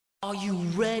Are you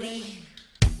ready?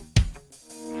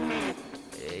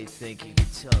 You think you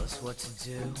could tell us what to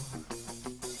do?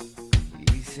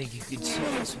 You think you could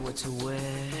tell us what to wear?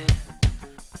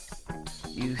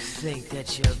 You think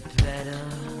that you're better?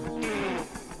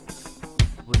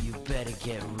 Well, you better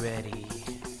get ready.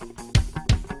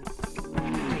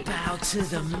 Bow to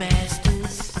the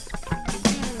masters.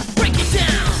 Break it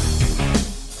down!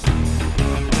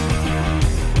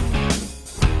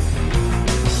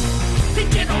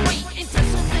 Degenerate into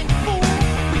something fool.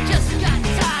 We just got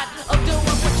tired of doing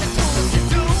what you told us to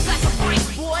do. That's a break,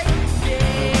 boy.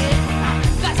 Yeah,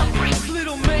 that's a break,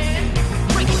 little man.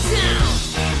 Break it down.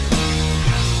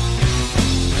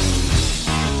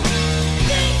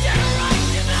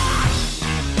 Degeneration up.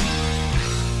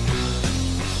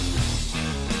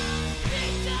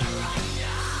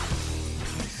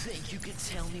 You think you can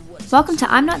tell me what? Welcome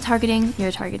to I'm Not Targeting,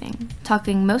 You're Targeting,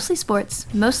 talking mostly sports,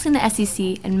 mostly in the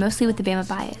SEC, and mostly with the Bama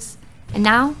bias. And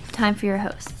now, time for your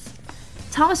hosts.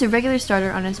 Tom was a regular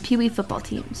starter on his Pee Wee football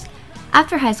teams.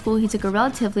 After high school, he took a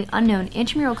relatively unknown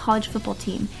intramural college football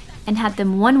team and had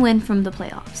them one win from the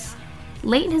playoffs.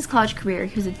 Late in his college career,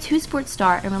 he was a two-sport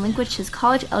star and relinquished his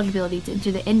college eligibility to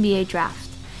enter the NBA draft.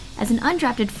 As an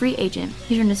undrafted free agent,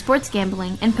 he turned to sports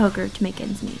gambling and poker to make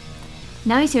ends meet.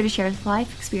 Now he's here to share his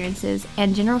life experiences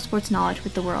and general sports knowledge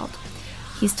with the world.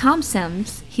 He's Tom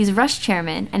Sims, he's Rush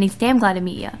chairman, and he's damn glad to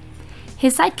meet ya.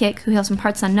 His sidekick, who hails from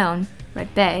parts unknown,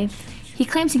 Red Bay, he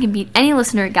claims he can beat any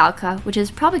listener at Galca, which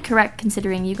is probably correct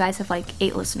considering you guys have like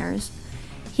 8 listeners.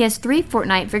 He has 3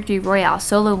 Fortnite Victory Royale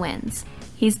solo wins.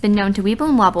 He's been known to weeble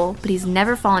and wobble, but he's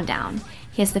never fallen down.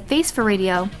 He has the face for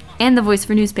radio and the voice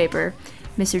for newspaper,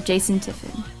 Mr. Jason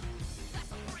Tiffin.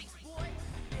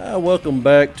 Welcome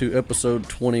back to episode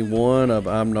 21 of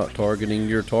I'm Not Targeting,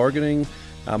 You're Targeting.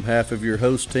 I'm half of your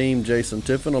host team, Jason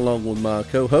Tiffin, along with my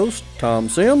co-host, Tom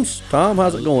Sims. Tom,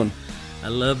 how's it going? I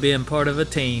love being part of a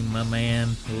team, my man.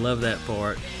 I love that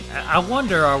part. I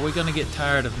wonder, are we going to get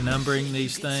tired of numbering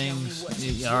these things?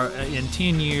 In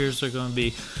 10 years, they're going to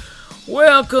be,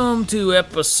 welcome to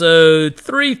episode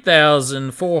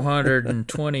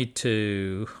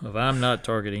 3422 of I'm Not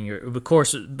Targeting Your... Of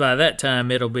course, by that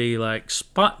time, it'll be like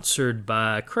sponsored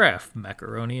by Kraft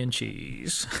Macaroni and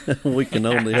Cheese. We can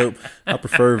only hope. I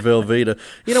prefer Velveeta.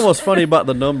 You know what's funny about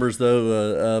the numbers,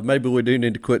 though? Maybe we do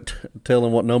need to quit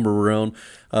telling what number we're on.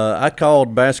 I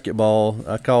called basketball.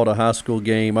 I called a high school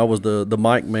game. I was the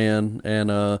mic man, and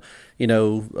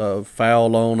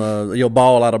foul on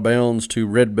ball out of bounds to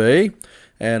Red Bay,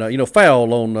 and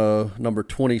foul on number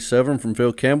 27 from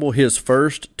Phil Campbell, his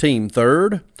first, team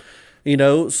third.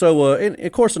 So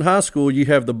of course in high school you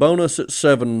have the bonus at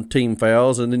 7 team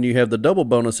fouls, and then you have the double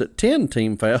bonus at 10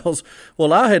 team fouls.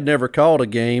 Well, I had never called a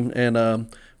game, and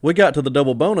we got to the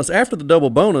double bonus. After the double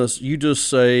bonus, you just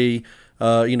say,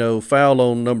 foul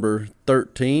on number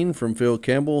 13 from Phil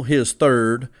Campbell, his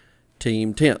third,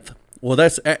 team 10th. Well,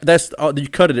 that's you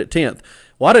cut it at 10th.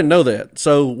 Well, I didn't know that.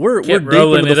 So we're deep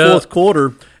into the fourth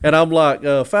quarter, and I'm like,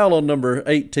 foul on number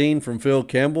 18 from Phil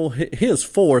Campbell, his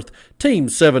fourth, team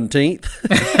 17th.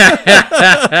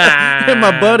 And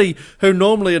my buddy, who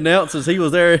normally announces, he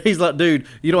was there. He's like, dude,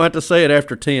 you don't have to say it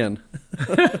after 10.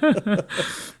 That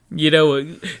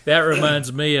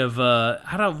reminds me of,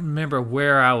 I don't remember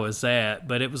where I was at,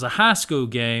 but it was a high school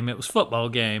game. It was a football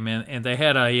game, and they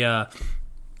had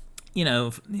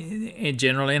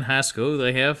generally in high school,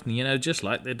 they have, just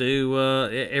like they do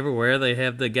everywhere, they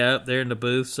have the guy up there in the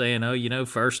booth saying,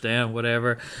 first down,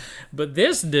 whatever. But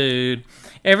this dude,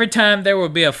 every time there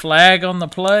would be a flag on the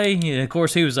play, of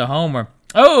course, he was a homer.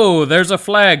 Oh, there's a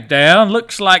flag down.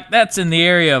 Looks like that's in the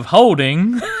area of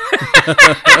holding.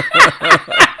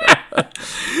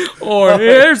 Or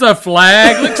here's a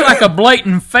flag. Looks like a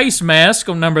blatant face mask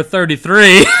on number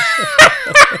 33.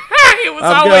 It was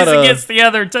always against the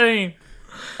other team.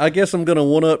 I guess I'm going to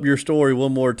one-up your story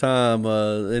one more time,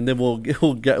 and then we'll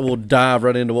dive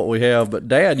right into what we have. But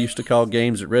Dad used to call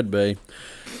games at Red Bay,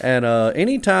 and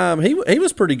anytime he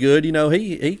was pretty good.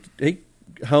 He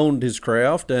honed his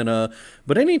craft, and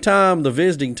but anytime the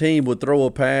visiting team would throw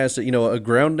a pass, a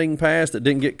grounding pass that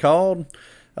didn't get called,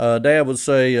 Dad would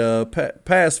say,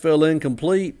 "Pass fell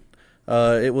incomplete.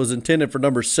 It was intended for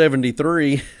number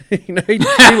 73." He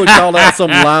would call out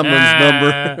some lineman's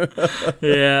number.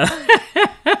 Yeah.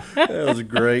 That was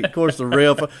great. Of course, I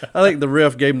think the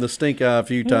ref gave him the stink eye a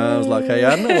few times, like, hey,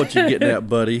 I know what you're getting at,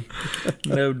 buddy.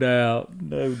 No doubt.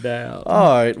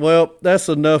 All right, well, that's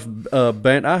enough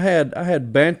banter. I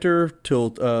had banter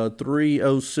till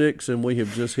 3:06, and we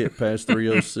have just hit past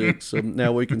 3:06, so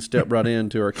now we can step right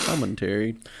into our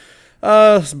commentary.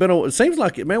 It seems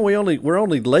like it, man. We're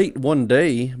only late one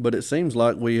day, but it seems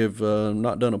like we have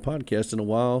not done a podcast in a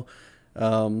while.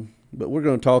 But we're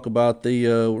going to talk about the.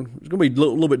 It's going to be a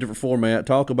little bit different format.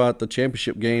 Talk about the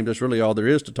championship game. That's really all there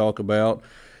is to talk about.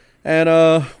 And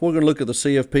we're going to look at the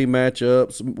CFP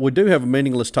matchups. We do have a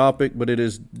meaningless topic, but it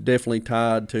is definitely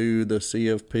tied to the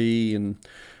CFP, and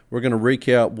we're going to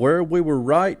recap where we were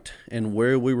right and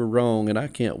where we were wrong. And I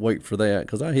can't wait for that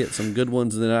because I hit some good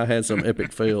ones and then I had some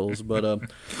epic fails.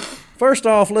 But first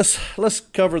off, let's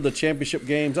cover the championship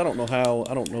games. I don't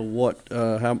know what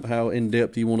how in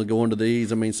depth you want to go into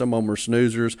these. I mean, some of them are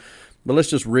snoozers, but let's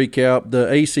just recap. The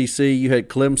ACC, you had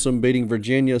Clemson beating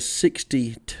Virginia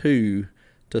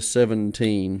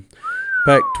 62-17.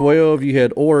 Pac-12, you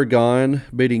had Oregon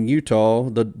beating Utah,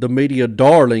 the media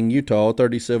darling Utah,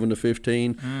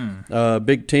 37-15.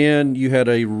 Big Ten, you had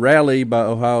a rally by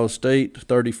Ohio State,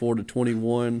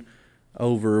 34-21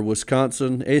 over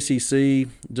Wisconsin. SEC,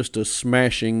 just a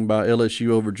smashing by LSU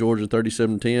over Georgia,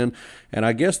 37-10. And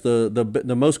I guess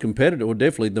the most competitive, well,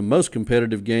 definitely the most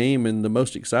competitive game and the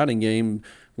most exciting game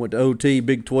went to OT.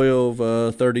 Big 12,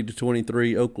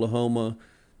 30-23, Oklahoma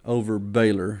over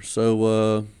Baylor.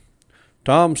 So,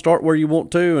 Tom, start where you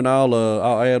want to, and I'll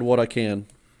add what I can.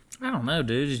 I don't know,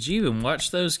 dude. Did you even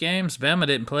watch those games? Bama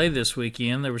didn't play this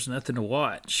weekend. There was nothing to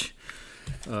watch.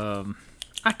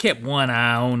 I kept one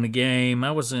eye on the game.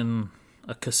 I was in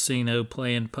a casino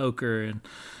playing poker,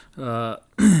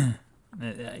 and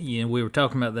we were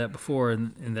talking about that before,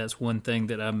 and that's one thing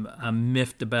that I'm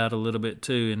miffed about a little bit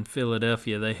too. In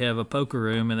Philadelphia, they have a poker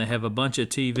room and they have a bunch of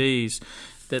TVs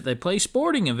that they play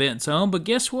sporting events on. But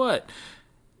guess what?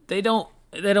 They don't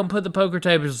put the poker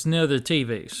tables near the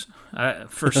TVs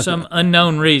for some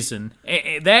unknown reason.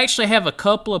 They actually have a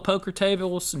couple of poker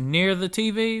tables near the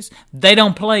TVs. They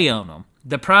don't play on them.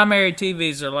 The primary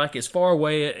TVs are like as far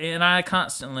away, and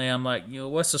I'm like,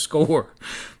 what's the score?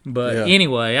 But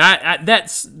anyway,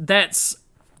 that's.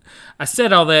 I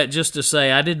said all that just to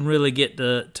say I didn't really get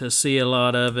to see a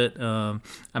lot of it.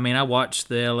 I watched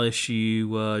the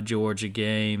LSU Georgia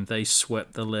game. They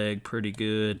swept the leg pretty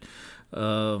good.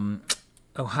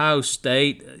 Ohio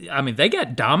State, they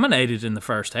got dominated in the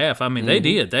first half. They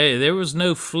did. There was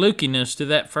no flukiness to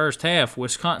that first half.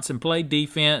 Wisconsin played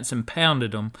defense and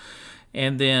pounded them.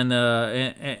 And then,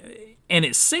 and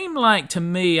it seemed like to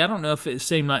me, I don't know if it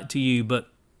seemed like to you, but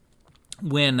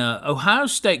when Ohio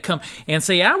State come and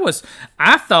see,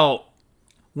 I thought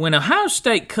when Ohio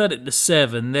State cut it to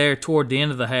 7 there toward the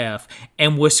end of the half,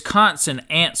 and Wisconsin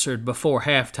answered before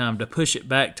halftime to push it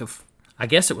back to, I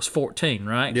guess it was 14,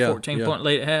 right? Yeah, 14-point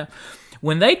lead at half.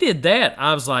 When they did that,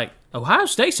 I was like, Ohio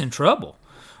State's in trouble.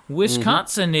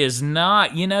 Wisconsin is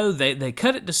not, they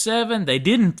cut it to 7. They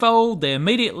didn't fold. They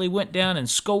immediately went down and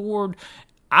scored.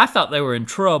 I thought they were in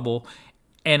trouble.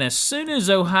 And as soon as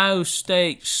Ohio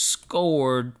State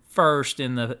scored first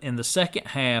in the second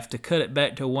half to cut it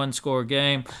back to a one-score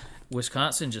game,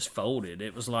 Wisconsin just folded.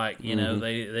 It was like,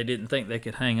 they didn't think they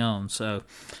could hang on. So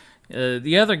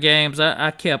the other games,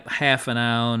 I kept half an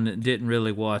eye on, didn't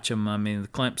really watch them. The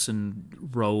Clemson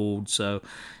rolled, so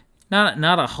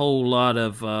not a whole lot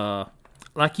of,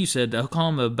 like you said, the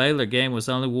Oklahoma-Baylor game was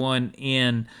the only one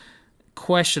in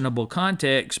questionable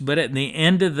context, but at the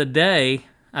end of the day,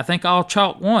 I think all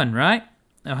chalk won, right?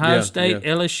 Ohio State,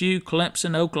 LSU,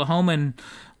 Clemson, Oklahoma, and,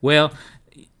 well,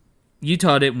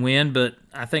 Utah didn't win, but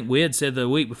I think we had said the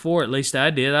week before, at least I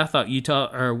did, I thought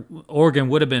Oregon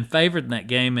would have been favored in that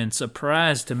game, and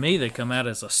surprised to me they come out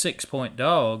as a 6-point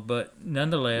dog, but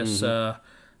nonetheless,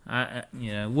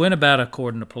 went about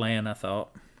according to plan, I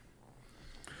thought.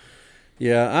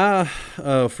 Yeah,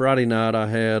 Friday night I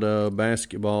had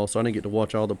basketball, so I didn't get to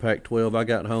watch all the Pac-12. I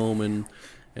got home and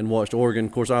watched Oregon.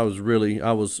 Of course, I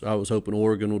was hoping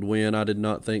Oregon would win. I did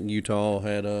not think Utah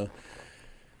had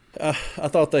I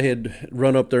thought they had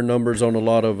run up their numbers on a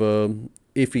lot of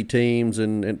iffy teams,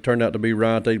 and it turned out to be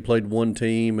right. They played one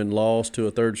team and lost to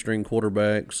a third-string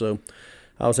quarterback, so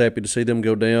I was happy to see them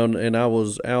go down. And I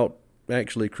was out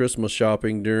actually Christmas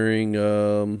shopping during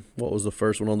what was the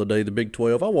first one on the day, the Big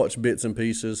 12. I watched bits and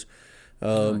pieces.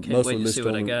 Can't wait to see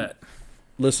what I got.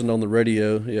 Listened on the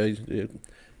radio. Yeah, I'm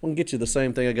going to get you the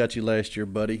same thing I got you last year,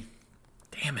 buddy.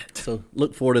 Damn it. So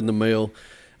look for it in the mail.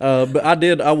 But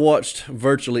I watched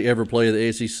virtually every play of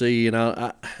the SEC, and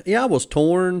I was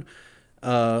torn.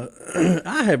 I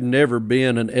have never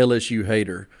been an LSU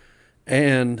hater.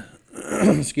 And,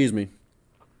 excuse me,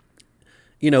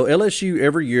 LSU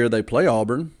every year they play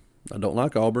Auburn. I don't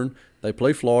like Auburn. They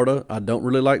play Florida. I don't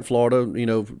really like Florida.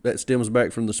 That stems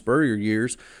back from the Spurrier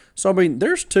years. So,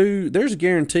 there's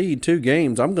guaranteed 2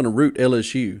 games I'm going to root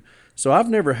LSU. So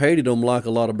I've never hated them like a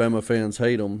lot of Bama fans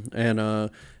hate them.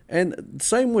 And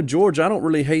same with Georgia. I don't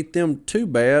really hate them too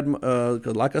bad.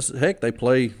 'Cause like I said, heck, they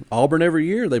play Auburn every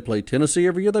year. They play Tennessee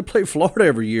every year. They play Florida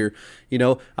every year.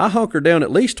 I hunker down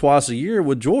at least twice a year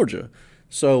with Georgia.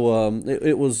 So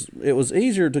it was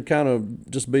easier to kind of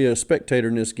just be a spectator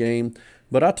in this game.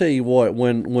 But I tell you what,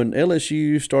 when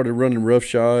LSU started running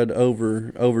roughshod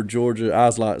over Georgia, I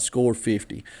was like, score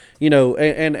 50.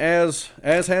 And as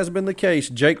has been the case,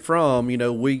 Jake Fromm,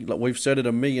 we've said it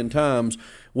a million times,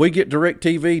 we get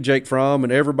DirecTV Jake Fromm,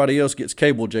 and everybody else gets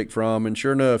cable Jake Fromm. And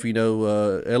sure enough,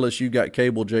 LSU got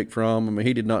cable Jake Fromm. I mean,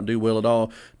 he did not do well at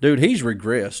all. Dude, he's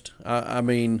regressed. I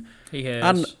mean, he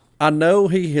has. I know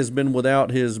he has been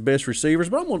without his best receivers,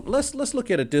 but let's look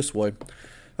at it this way.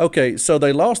 Okay, so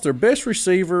they lost their best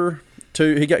receiver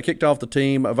he got kicked off the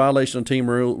team, a violation of team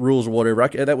rules or whatever.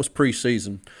 That was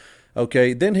preseason.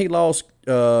 Okay, then he lost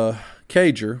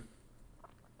Cager,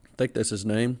 I think that's his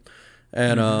name,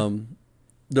 and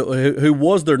who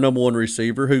was their number one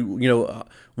receiver, who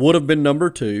would have been number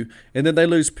two, and then they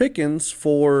lose Pickens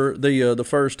for the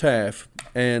first half,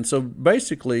 and so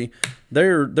basically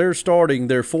they're starting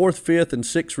their fourth, fifth, and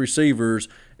sixth receivers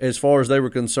as far as they were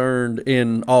concerned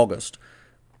in August.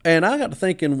 And I got to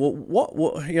thinking,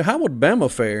 well, how would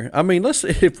Bama fare? I mean,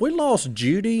 if we lost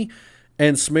Judy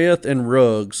and Smith and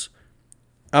Ruggs,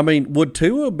 I mean, would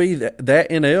Tua be that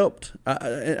inept?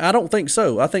 I don't think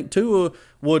so. I think Tua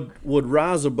would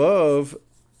rise above,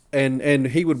 and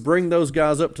he would bring those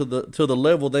guys up to the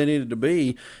level they needed to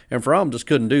be, and Fromm just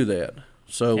couldn't do that.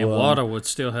 So and Waddle would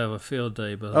still have a field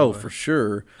day, by the way. For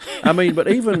sure. I mean, but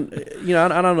even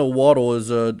I don't know, Waddle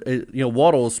is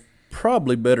Waddle's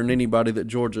probably better than anybody that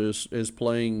Georgia is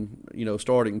playing,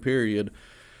 starting period.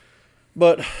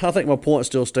 But I think my point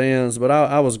still stands. But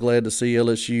I was glad to see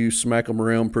LSU smack them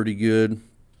around pretty good.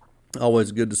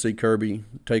 Always good to see Kirby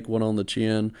take one on the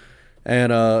chin.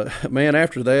 And, man,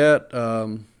 after that,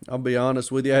 I'll be honest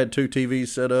with you, I had two TVs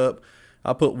set up.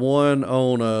 I put one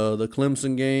on the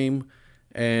Clemson game,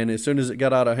 and as soon as it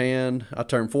got out of hand, I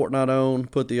turned Fortnite on,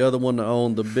 put the other one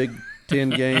on the Big Ten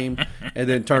game, and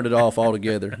then turned it off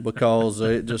altogether because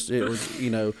it was,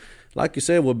 like you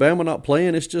said, with Bama not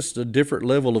playing, it's just a different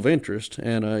level of interest.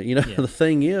 And, the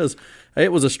thing is,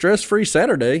 it was a stress-free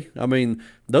Saturday. I mean,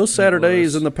 those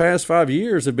Saturdays in the past 5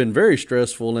 years have been very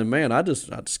stressful. And, man, I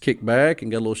just kicked back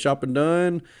and got a little shopping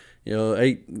done,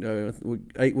 ate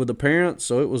with the parents.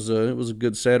 So it was a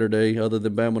good Saturday other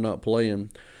than Bama not playing.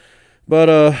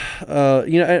 But,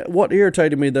 what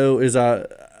irritated me, though, is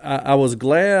I was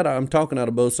glad. I'm talking out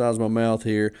of both sides of my mouth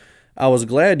here. I was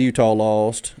glad Utah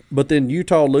lost, but then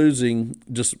Utah losing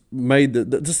just made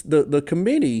the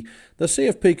committee, the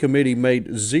CFP committee,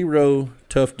 made zero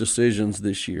tough decisions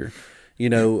this year.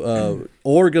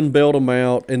 Oregon bailed them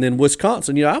out, and then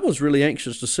Wisconsin. I was really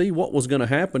anxious to see what was going to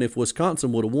happen if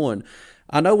Wisconsin would have won.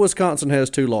 I know Wisconsin has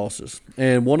 2 losses,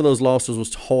 and one of those losses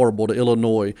was horrible to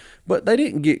Illinois, but they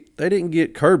didn't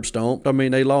get curb stomped. I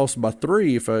mean, they lost by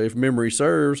 3 if memory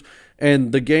serves,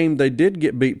 and the game they did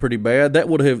get beat pretty bad. They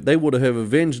would have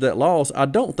avenged that loss. I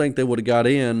don't think they would have got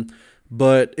in,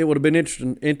 but it would have been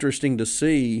interesting to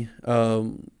see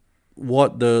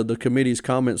what the committee's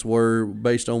comments were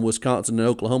based on Wisconsin and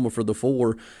Oklahoma for the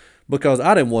 4, because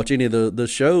I didn't watch any of the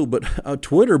show, but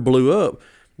Twitter blew up.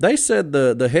 They said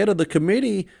the head of the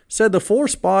committee said the 4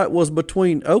 spot was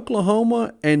between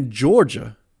Oklahoma and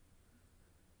Georgia.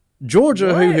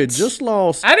 Georgia, who had just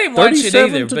lost I didn't watch it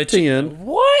either, to but 10.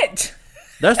 What?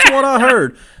 That's what I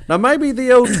heard. Now, maybe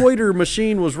the old tweeter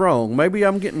machine was wrong. Maybe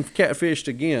I'm getting catfished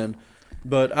again.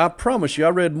 But I promise you, I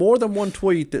read more than one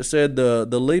tweet that said the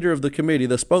leader of the committee,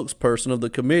 the spokesperson of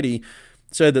the committee,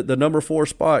 said that the number 4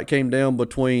 spot came down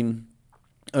between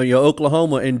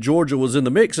Oklahoma and Georgia was in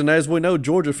the mix. And as we know,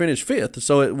 Georgia finished 5th,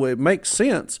 so it makes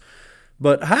sense.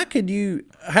 But how could you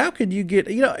get,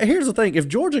 here's the thing. If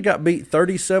Georgia got beat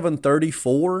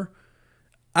 37-34,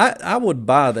 I would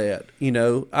buy that.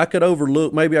 I could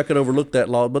overlook that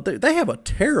loss, but they have a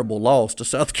terrible loss to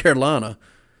South Carolina.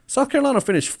 South Carolina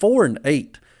finished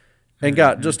 4-8 and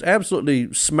got just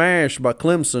absolutely smashed by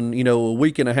Clemson, a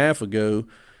week and a half ago,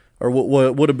 or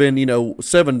what would have been,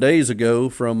 7 days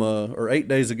ago or 8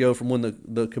 days ago from when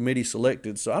the committee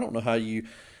selected. So I don't know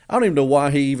I don't even know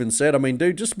why he even said. I mean,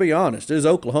 dude, just be honest. It is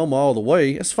Oklahoma all the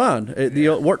way. It's fine.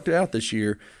 It worked out this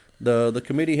year. The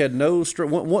committee had no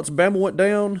once Bama went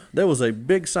down, there was a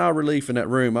big sigh of relief in that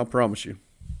room. I promise you.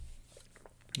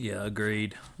 Yeah,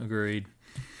 agreed.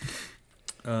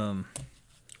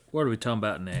 What are we talking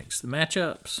about next? The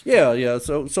matchups? Yeah.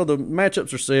 So the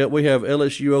matchups are set. We have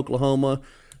LSU, Oklahoma.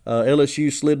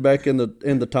 LSU slid back in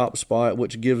the top spot,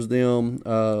 which gives them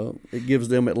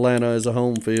Atlanta as a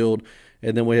home field,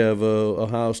 and then we have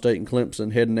Ohio State and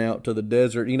Clemson heading out to the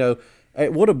desert.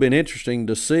 It would have been interesting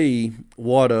to see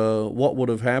what would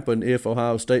have happened if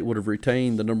Ohio State would have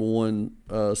retained the number one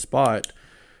spot.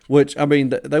 Which, I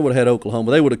mean, they would have had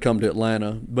Oklahoma. They would have come to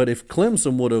Atlanta. But if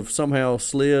Clemson would have somehow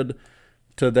slid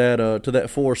to that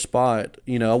 4th spot,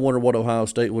 I wonder what Ohio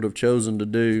State would have chosen to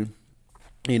do.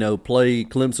 Play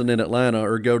Clemson in Atlanta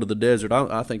or go to the desert.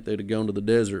 I think they'd have gone to the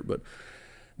desert. But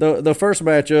the first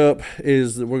matchup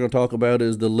that we're going to talk about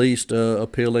is the least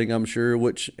appealing, I'm sure,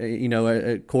 which,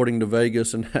 according to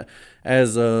Vegas and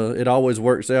as it always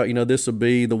works out, this will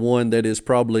be the one that is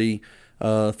probably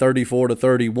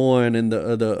 34-31, and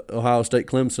the Ohio State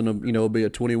Clemson, will be a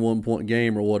 21-point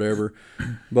game or whatever.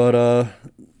 But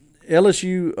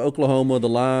LSU Oklahoma, the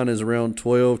line is around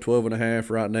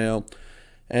 12.5 right now.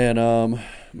 And,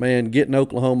 man, getting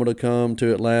Oklahoma to come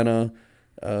to Atlanta,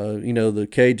 the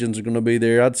Cajuns are going to be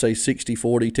there. I'd say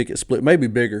 60-40 ticket split, maybe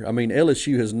bigger. I mean,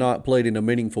 LSU has not played in a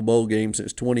meaningful bowl game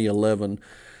since 2011,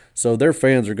 so their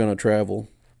fans are going to travel.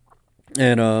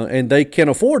 And they can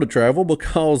afford to travel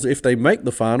because if they make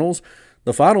the finals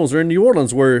are in New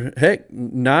Orleans, where, heck,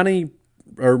 90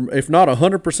 or if not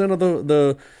 100% of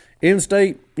the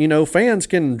in-state, fans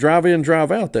can drive in, drive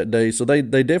out that day. So they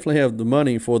definitely have the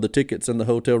money for the tickets and the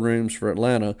hotel rooms for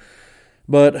Atlanta.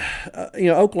 But,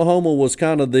 Oklahoma was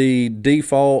kind of the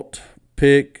default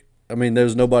pick. I mean,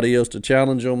 there's nobody else to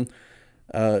challenge them.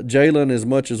 Jalen, as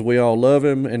much as we all love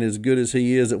him and as good as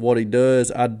he is at what he does,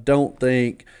 I don't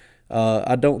think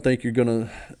he's going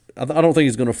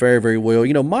to fare very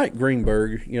well. Mike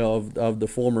Greenberg, of the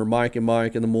former Mike and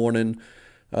Mike in the Morning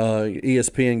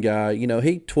ESPN guy,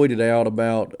 he tweeted out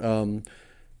about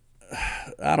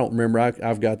I don't remember.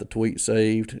 I've got the tweet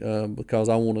saved because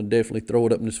I want to definitely throw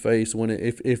it up in his face when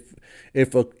if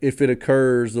it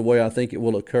occurs the way I think it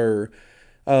will occur.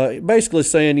 Basically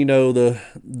saying,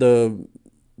 the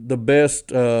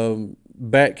best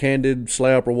backhanded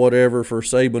slap or whatever for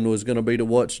Saban was going to be to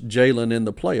watch Jalen in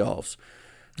the playoffs.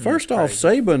 First off,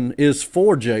 Saban is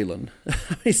for Jalen.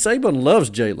 Saban loves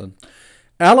Jalen.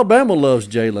 Alabama loves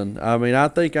Jalen. I mean, I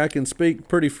think I can speak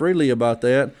pretty freely about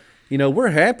that. We're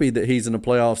happy that he's in the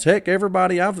playoffs. Heck,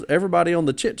 everybody on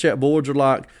the chit-chat boards are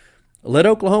like, let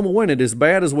Oklahoma win it. As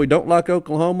bad as we don't like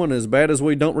Oklahoma and as bad as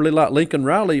we don't really like Lincoln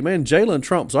Riley, man, Jalen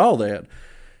trumps all that.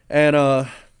 And,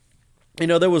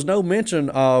 there was no mention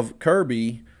of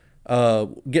Kirby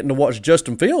getting to watch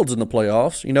Justin Fields in the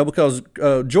playoffs, because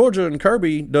Georgia and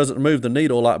Kirby doesn't move the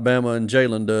needle like Bama and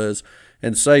Jalen does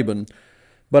and Saban.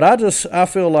 But I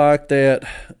feel like that,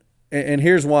 and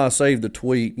here's why I saved the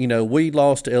tweet. We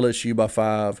lost to LSU by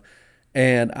 5,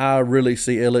 and I really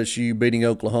see LSU beating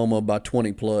Oklahoma by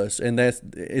 20+, and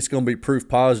it's going to be proof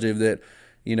positive that,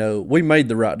 we made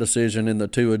the right decision in the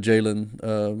Tua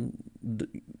Jalen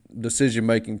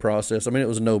decision-making process. I mean, it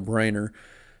was a no-brainer.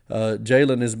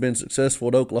 Jalen has been successful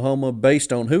at Oklahoma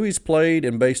based on who he's played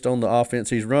and based on the offense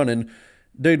he's running.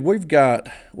 Dude, we've got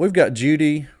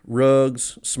Judy,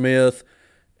 Ruggs, Smith,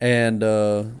 and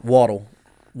Waddle.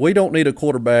 We don't need a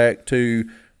quarterback to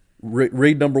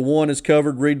read number 1 is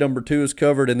covered, read number 2 is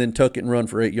covered, and then tuck it and run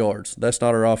for 8 yards. That's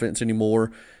not our offense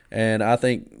anymore. And I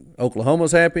think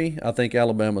Oklahoma's happy. I think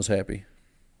Alabama's happy.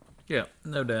 Yeah,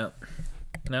 no doubt.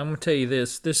 Now, I'm going to tell you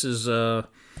this. This is,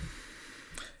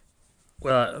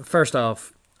 first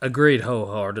off, agreed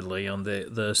wholeheartedly on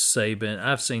the Saban.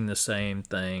 I've seen the same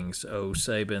things. Oh,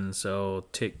 Saban's all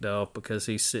ticked off because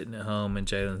he's sitting at home and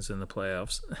Jalen's in the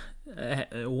playoffs.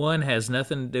 One has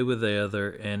nothing to do with the other,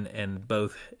 and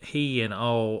both he and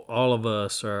all of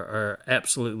us are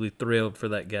absolutely thrilled for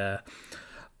that guy.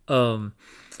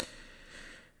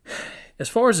 As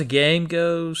far as the game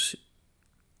goes,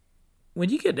 when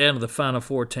you get down to the Final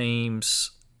Four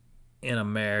teams in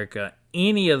America,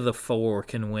 any of the 4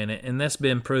 can win it, and that's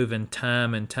been proven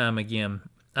time and time again.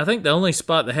 I think the only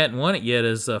spot that hadn't won it yet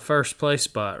is the first place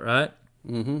spot, right?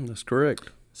 Mm-hmm, that's correct.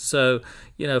 So,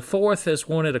 4th has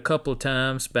won it a couple of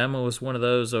times. Bama was one of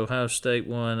those. Ohio State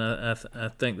won. I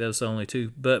think that's the only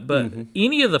 2. But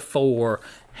any of the 4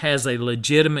 has a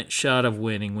legitimate shot of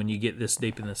winning when you get this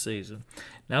deep in the season.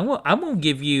 Now, I'm going to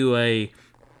give you a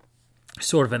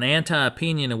sort of an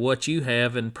anti-opinion of what you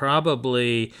have, and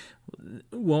probably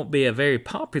won't be a very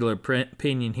popular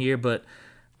opinion here, but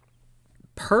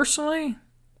personally,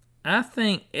 I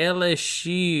think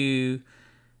LSU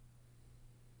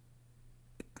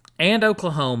and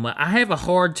Oklahoma, I have a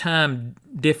hard time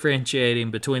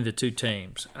differentiating between the two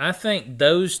teams. I think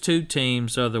those two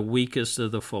teams are the weakest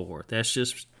of the four. That's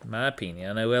just my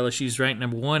opinion. I know LSU's ranked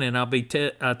number one, and I'll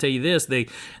tell you this: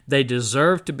 they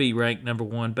deserve to be ranked number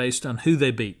one based on who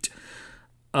they beat.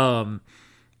 But,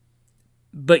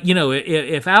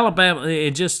 if Alabama,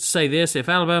 and just to say this, if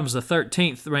Alabama's the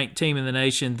 13th ranked team in the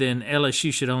nation, then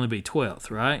LSU should only be 12th,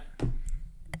 right?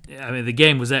 I mean, the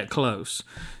game was that close.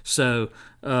 So,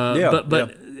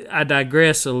 but I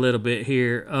digress a little bit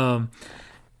here. I'm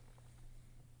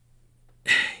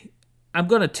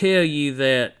going to tell you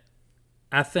that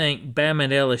I think Bama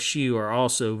and LSU are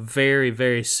also very,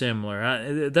 very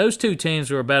similar. Those two teams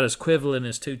were about as equivalent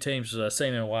as two teams as I've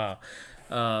seen in a while.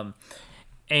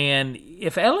 And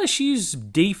if LSU's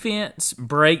defense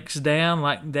breaks down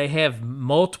like they have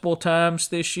multiple times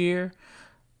this year,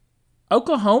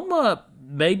 Oklahoma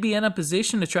may be in a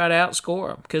position to try to outscore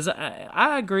them. Because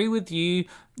I agree with you.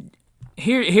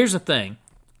 Here's the thing.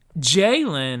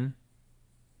 Jalen,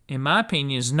 in my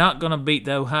opinion, is not going to beat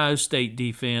the Ohio State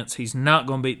defense. He's not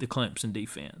going to beat the Clemson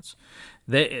defense.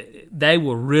 They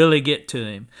will really get to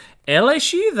him.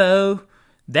 LSU, though,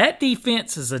 that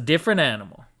defense is a different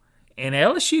animal. And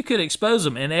LSU could expose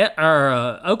them, and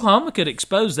Oklahoma could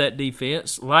expose that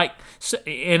defense. And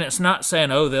it's not saying,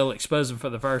 they'll expose them for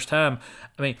the first time.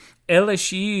 I mean,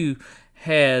 LSU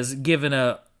has given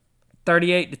up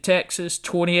 38 to Texas,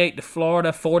 28 to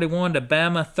Florida, 41 to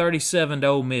Bama, 37 to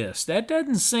Ole Miss. That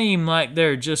doesn't seem like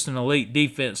they're just an elite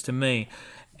defense to me.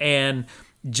 And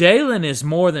Jalen is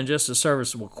more than just a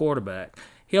serviceable quarterback.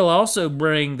 He'll also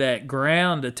bring that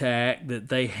ground attack that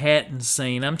they hadn't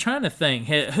seen. I'm trying to think.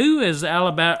 Who has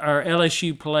Alabama or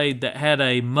LSU played that had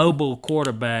a mobile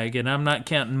quarterback? And I'm not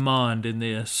counting Mond in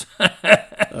this.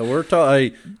 We're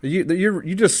talking.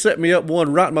 You just set me up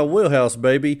one right in my wheelhouse,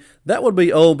 baby. That would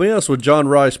be Ole Miss with John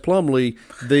Rice Plumlee,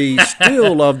 the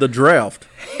steal of the draft.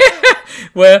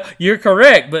 Well, you're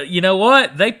correct, but you know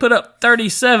what? They put up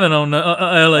 37 on the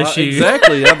LSU.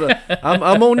 Exactly.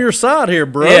 I'm on your side here,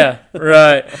 bro. Yeah,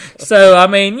 right. So I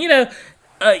mean,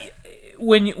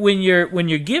 when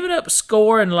you're giving up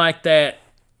scoring like that,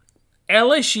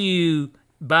 LSU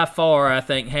by far, I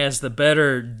think, has the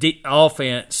better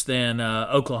offense than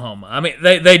Oklahoma. I mean,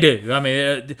 they do. I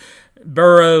mean,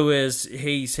 Burrow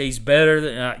he's better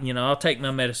than I'll take my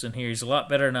medicine here. He's a lot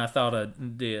better than I thought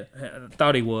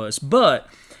he was. But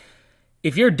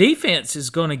if your defense is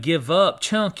going to give up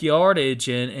chunk yardage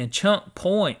and chunk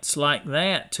points like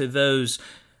that to those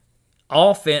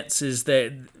offenses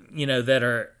that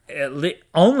are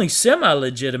only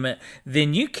semi-legitimate,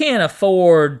 then you can't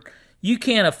afford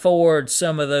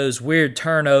some of those weird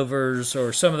turnovers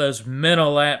or some of those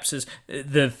mental lapses,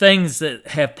 the things that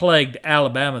have plagued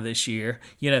Alabama this year.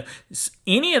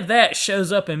 Any of that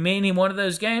shows up in any one of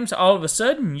those games, all of a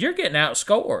sudden you're getting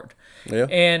outscored. Yeah.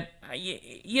 And,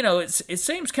 it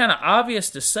seems kind of obvious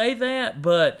to say that,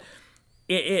 but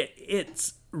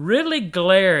it's really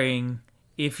glaring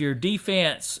if your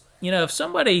defense, if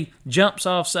somebody jumps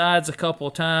off sides a couple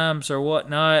of times or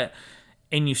whatnot,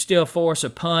 and you still force a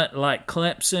punt like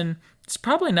Clemson, it's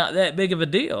probably not that big of a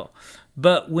deal.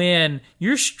 But when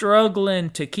you're struggling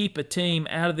to keep a team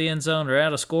out of the end zone or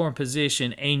out of scoring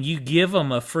position and you give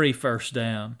them a free first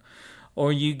down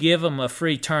or you give them a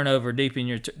free turnover deep in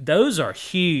your those are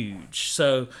huge.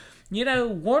 So,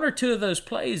 one or two of those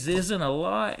plays isn't a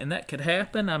lot, and that could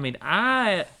happen. I mean,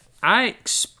 I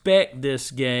expect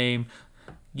this game.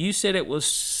 You said it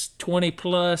was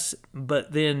 20+,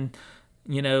 but then,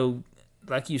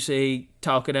 like you say,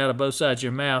 talking out of both sides of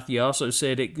your mouth, you also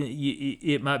said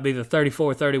it might be the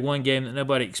 34-31 game that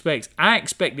nobody expects. I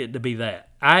expect it to be that.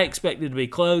 I expect it to be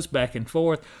close, back and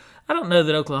forth. I don't know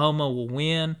that Oklahoma will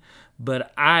win,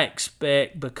 but I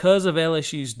expect, because of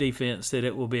LSU's defense, that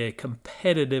it will be a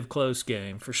competitive, close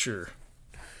game for sure.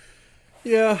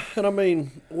 Yeah, and I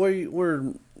mean, we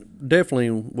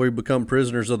become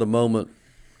prisoners of the moment.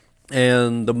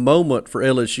 And the moment for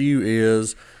LSU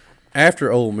is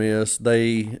after Ole Miss,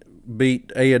 they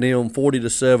beat A&M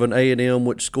 40-7. A&M,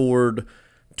 which scored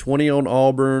 20 on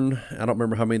Auburn. I don't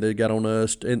remember how many they got on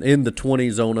us, in the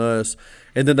 20s on us.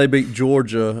 And then they beat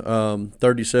Georgia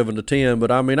 37-10.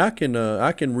 But I mean, I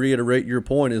can reiterate your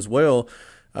point as well.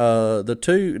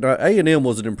 A&M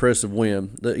was an impressive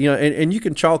win. And you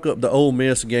can chalk up the Ole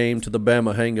Miss game to the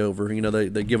Bama hangover.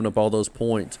 They giving up all those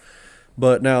points.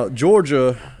 But now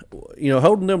Georgia,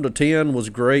 holding them to 10 was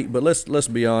great. But let's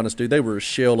be honest, dude, they were a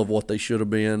shell of what they should have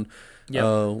been.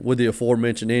 Yep. With the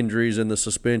aforementioned injuries and the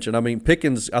suspension. I mean,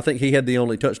 Pickens, I think he had the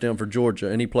only touchdown for Georgia,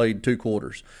 and he played 2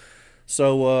 quarters.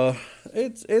 So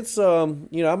it's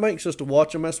I'm anxious to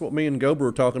watch them. That's what me and Gober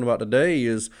were talking about today.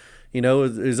 Is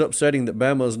upsetting that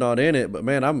Bama's not in it, but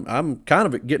man, I'm kind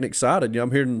of getting excited.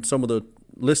 I'm hearing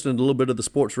listening to a little bit of the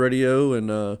sports radio, and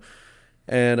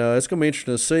it's going to be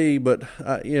interesting to see. But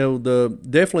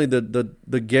definitely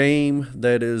the game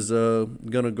that is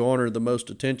going to garner the most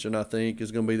attention, I think,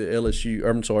 is going to be the OSU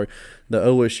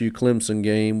Clemson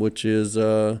game, which is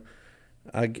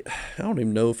I don't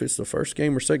even know if it's the first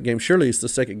game or second game. Surely it's the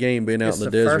second game being out in the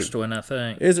desert. It's the first one, I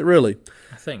think. Is it really?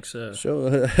 I think so.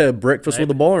 Breakfast with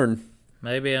the barn.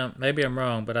 Maybe I'm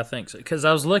wrong, but I think so. Because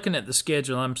I was looking at the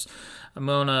schedule. I'm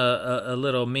on a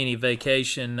little mini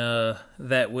vacation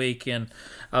that week, and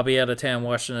I'll be out of town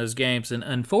watching those games. And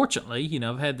unfortunately,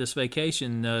 I've had this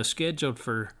vacation scheduled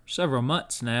for several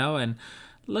months now, and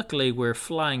luckily we're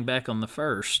flying back on the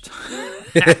 1st.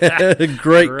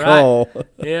 Great call.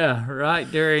 Yeah, right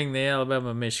during the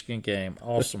Alabama-Michigan game.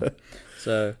 Awesome.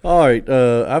 So, all right,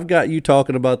 I've got you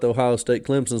talking about the Ohio State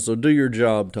Clemson, so do your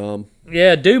job, Tom.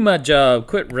 Yeah, do my job.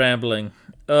 Quit rambling.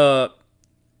 I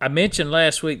mentioned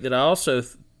last week that I also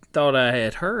thought I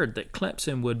had heard that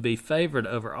Clemson would be favored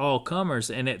over all comers,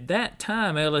 and at that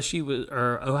time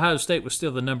Ohio State was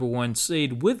still the number 1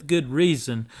 seed with good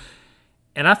reason.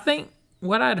 And I think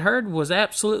what I'd heard was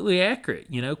absolutely accurate.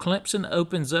 Clemson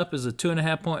opens up as a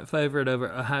 2.5-point favorite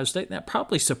over Ohio State. That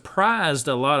probably surprised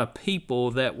a lot of people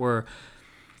that were,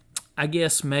 I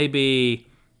guess, maybe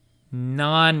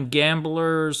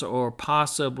non-gamblers or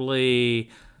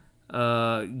possibly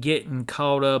getting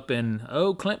caught up in,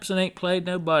 Clemson ain't played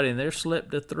nobody and they're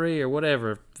slipped to 3 or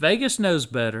whatever. Vegas knows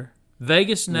better.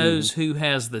 Vegas knows who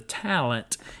has the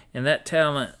talent, and that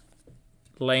talent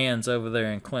lands over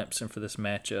there in Clemson for this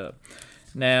matchup.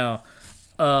 Now,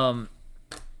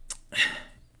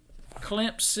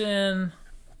 Clemson,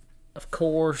 of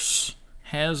course,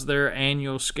 has their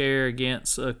annual scare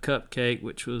against a Cupcake,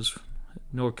 which was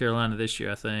North Carolina this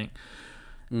year, I think.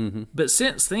 Mm-hmm. But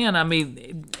since then,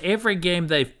 every game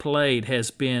they've played has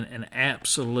been an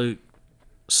absolute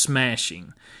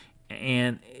smashing.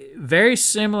 And very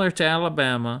similar to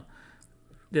Alabama,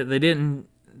 that they didn't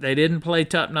play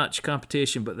top-notch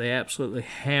competition, but they absolutely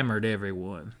hammered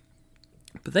everyone.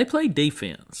 But they played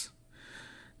defense.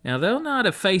 Now, they'll not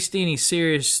have faced any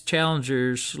serious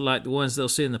challengers like the ones they'll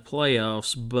see in the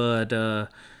playoffs, but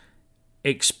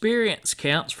experience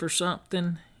counts for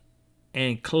something.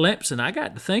 And Clemson, I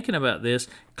got to thinking about this.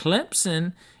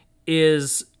 Clemson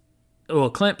and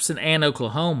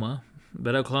Oklahoma,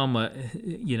 but Oklahoma,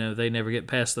 they never get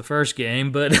past the first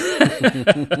game. But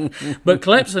but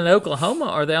Clemson and Oklahoma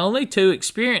are the only 2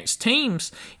 experienced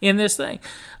teams in this thing.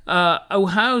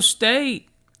 Ohio State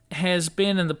has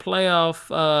been in the playoff,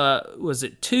 was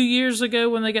it 2 years ago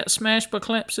when they got smashed by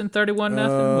Clemson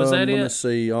 31-0? Was that it? Let me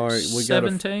see. All right, we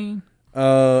 17?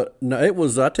 No, it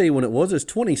was, I tell you when it was. It's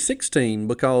 2016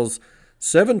 because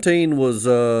 17 was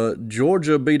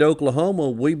Georgia beat Oklahoma.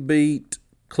 We beat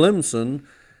Clemson.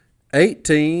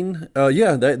 18,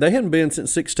 they hadn't been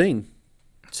since 16.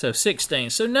 So 16.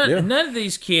 So none of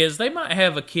these kids, they might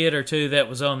have a kid or two that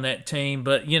was on that team,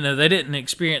 but, they didn't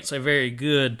experience a very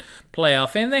good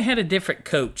playoff, and they had a different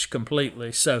coach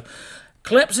completely. So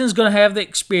Clemson's going to have the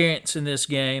experience in this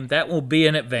game. That will be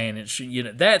an advantage.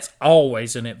 That's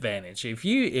always an advantage. If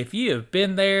you have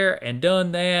been there and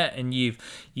done that, and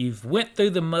you've went through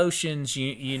the motions,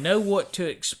 you know what to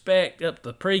expect up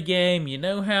the pregame. You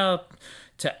know how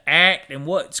to act and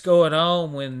what's going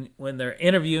on when they're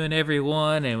interviewing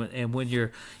everyone, and when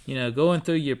you're going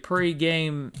through your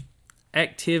pregame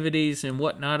activities and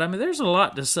whatnot. There's a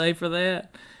lot to say for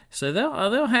that. So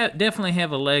they'll definitely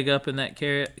have a leg up in that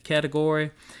category.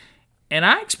 And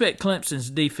I expect Clemson's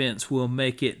defense will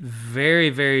make it very,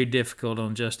 very difficult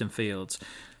on Justin Fields.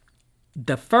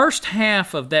 The first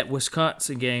half of that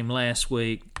Wisconsin game last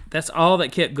week, that's all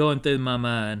that kept going through my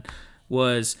mind,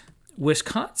 was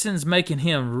Wisconsin's making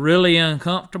him really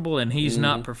uncomfortable, and he's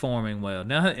not performing well.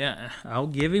 Now, I'll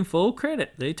give him full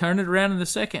credit. They turned it around in the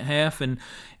second half and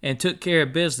took care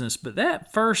of business. But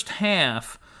that first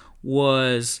half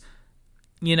was,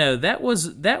 that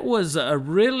was a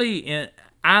really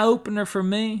eye-opener for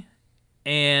me.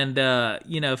 And,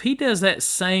 if he does that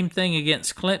same thing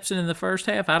against Clemson in the first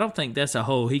half, I don't think that's a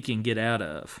hole he can get out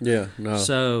of. Yeah, no.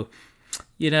 So,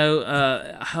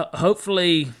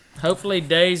 hopefully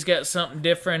Day's got something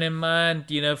different in mind,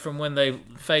 from when they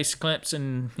faced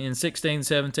Clemson in 16,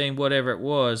 17, whatever it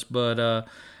was. But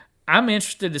I'm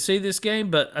interested to see this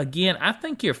game. But, again, I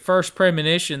think your first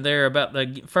premonition there about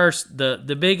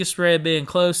the biggest spread being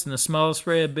close and the smallest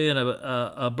spread being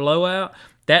a blowout,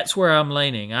 that's where I'm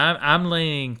leaning. I'm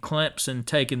leaning Clemson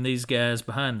taking these guys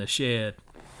behind the shed.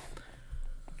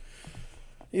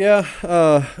 Yeah,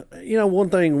 one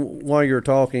thing while you're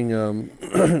talking,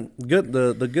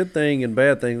 the good thing and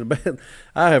bad thing. The bad,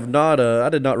 I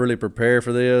did not really prepare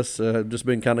for this. I've just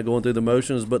been kind of going through the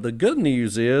motions. But the good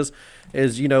news is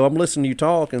I'm listening to you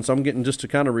talk, and so I'm getting just to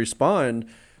kind of respond.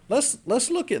 Let's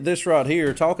look at this right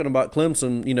here, talking about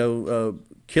Clemson,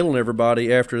 killing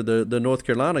everybody after the North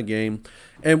Carolina game,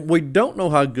 and we don't know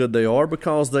how good they are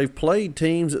because they've played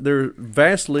teams that they're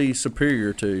vastly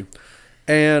superior to.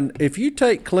 And if you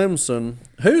take Clemson,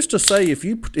 who's to say if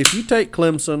you take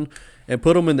Clemson and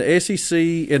put them in the SEC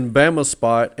in Bama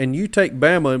spot, and you take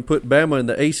Bama and put Bama in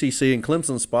the ACC and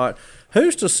Clemson spot,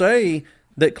 who's to say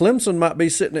that Clemson might be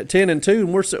sitting at 10-2?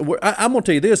 And I'm gonna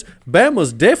tell you this: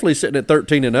 Bama's definitely sitting at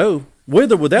 13-0,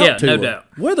 with or without Tua. No doubt.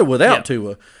 With or without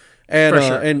Tua. And For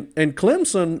sure. and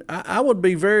Clemson, I would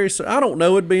be I don't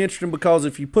know. It'd be interesting because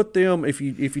if you put them, if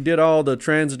you did all the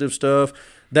transitive stuff,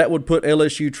 that would put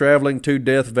LSU traveling to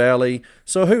Death Valley.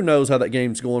 So who knows how that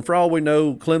game's going? For all we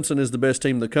know, Clemson is the best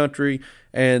team in the country,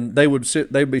 and they'd be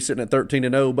sitting at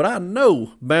 13-0. But I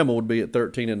know Bama would be at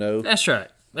 13-0. That's right.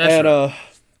 That's right.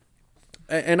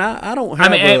 And I don't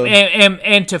have.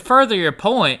 And to further your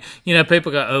point,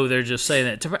 people go, "Oh, they're just saying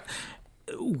that."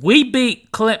 We beat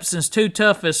Clemson's two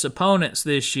toughest opponents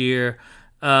this year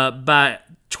by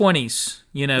 20s.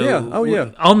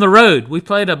 On the road. We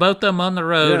played both of them on the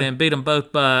road and beat them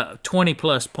both by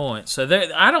 20-plus points. So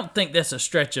I don't think that's a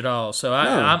stretch at all. So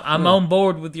I'm on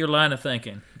board with your line of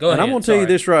thinking. Go ahead. And I'm going to tell you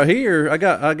this right here. I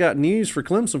got news for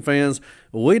Clemson fans.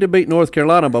 We'd have beat North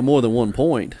Carolina by more than 1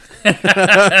 point.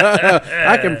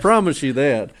 I can promise you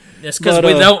that. It's because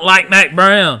we don't like Mac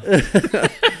Brown.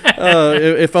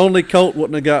 If only Colt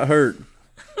wouldn't have got hurt.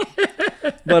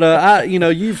 But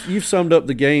you've summed up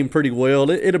the game pretty well.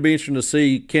 It'll be interesting to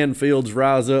see Ken Fields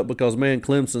rise up because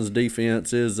Clemson's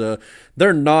defense is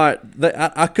they're not.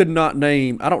 I could not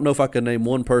name. I don't know if I could name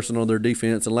one person on their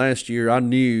defense. And last year I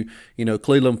knew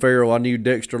Cleveland Farrell, I knew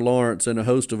Dexter Lawrence, and a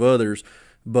host of others.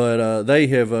 But they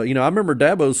have. I remember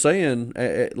Dabo saying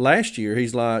last year,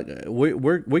 he's like,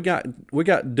 we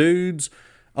got dudes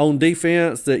on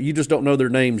defense that you just don't know their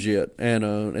names yet.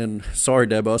 And sorry,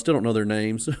 Dabo, I still don't know their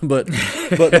names. But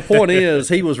the point is,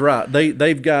 he was right.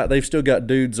 They've still got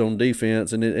dudes on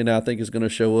defense, and I think it's going to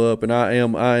show up. And I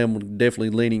am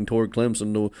definitely leaning toward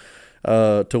Clemson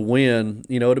to win.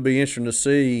 It'll be interesting to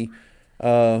see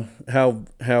how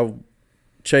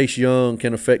Chase Young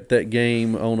can affect that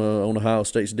game on Ohio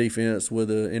State's defense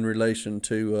in relation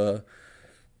to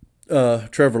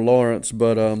Trevor Lawrence.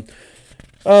 But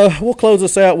we'll close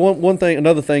this out.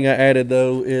 Another thing I added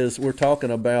though is we're talking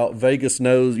about Vegas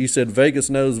knows. You said Vegas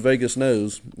knows. Vegas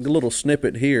knows. A little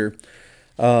snippet here.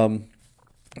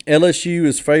 LSU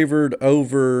is favored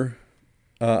over.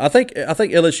 I think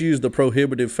LSU is the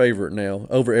prohibitive favorite now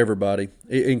over everybody,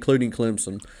 including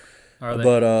Clemson. Are they?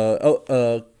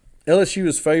 But LSU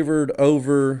is favored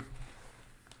over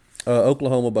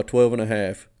Oklahoma by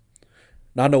 12.5.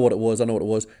 I know what it was.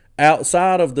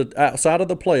 Outside of the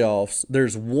playoffs,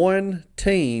 there's one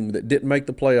team that didn't make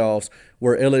the playoffs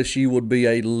where LSU would be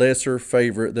a lesser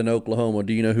favorite than Oklahoma.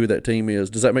 Do you know who that team is?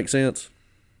 Does that make sense?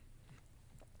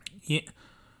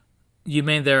 You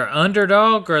mean they're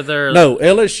underdog or they're No,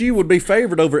 LSU would be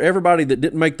favored over everybody that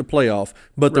didn't make the playoff.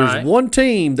 But there's Right. one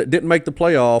team that didn't make the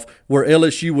playoff where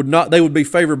LSU would not. They would be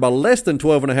favored by less than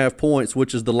 12.5 points,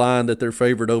 which is the line that they're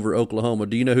favored over Oklahoma.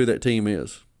 Do you know who that team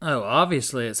is? Oh,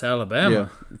 obviously it's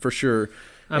Alabama. Yeah, for sure.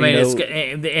 I mean,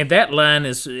 and that line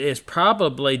is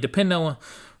probably, depending on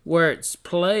where it's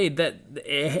played, that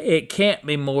it can't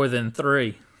be more than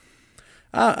 3.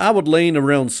 I would lean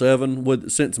around 7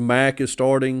 since Mac is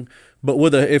starting. But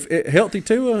with if healthy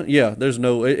Tua, yeah,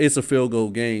 it's a field goal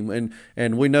game,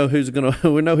 and we know who's gonna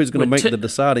make the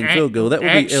deciding field goal. That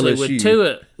would be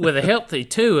LSU. With a healthy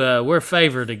Tua, we're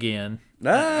favored again. You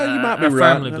might be I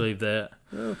right. firmly believe that.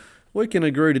 We can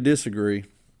agree to disagree.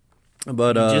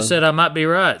 But You just said I might be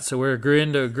right, so we're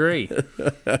agreeing to agree.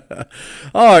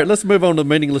 all right, let's move on to a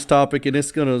meaningless topic, and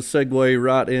it's going to segue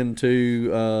right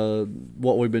into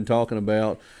what we've been talking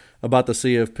about the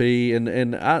CFP.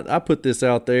 And I put this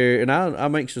out there, and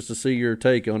I'm anxious to see your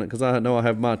take on it because I know I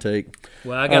have my take.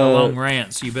 Well, I got a long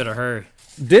rant, so you better hurry.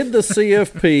 Did the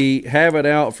CFP have it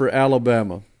out for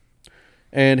Alabama?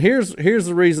 And here's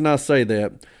the reason I say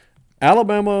that.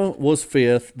 Alabama was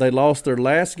 5th. They lost their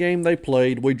last game they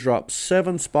played. We dropped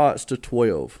 7 spots to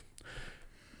 12.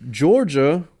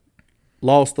 Georgia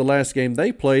lost the last game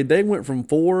they played. They went from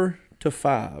 4 to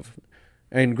 5.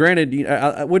 And granted,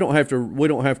 we don't have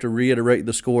to reiterate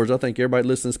the scores. I think everybody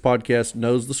listening to this podcast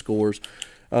knows the scores.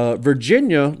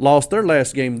 Virginia lost their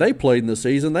last game they played in the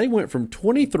season. They went from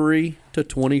 23 to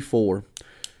 24.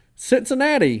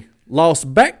 Cincinnati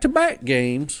lost back-to-back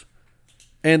games,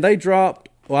 and they dropped.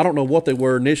 Well, I don't know what they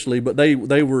were initially, but they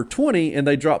were 20 and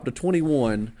they dropped to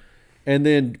 21. And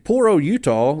then poor old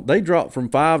Utah, they dropped from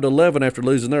 5 to 11 after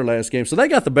losing their last game. So they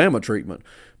got the Bama treatment.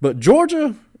 But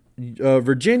Georgia,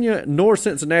 Virginia, nor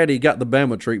Cincinnati got the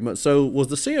Bama treatment. So was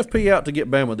the CFP out to get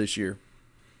Bama this year?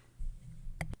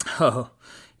 Oh,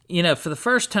 for the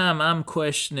first time, I'm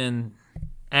questioning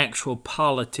actual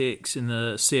politics in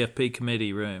the CFP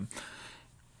committee room.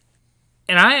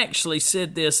 And I actually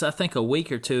said this, I think, a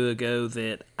week or two ago,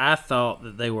 that I thought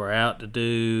that they were out to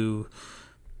do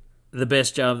the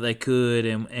best job they could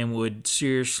and would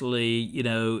seriously,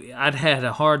 I'd had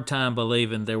a hard time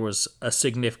believing there was a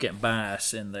significant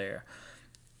bias in there.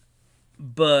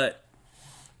 But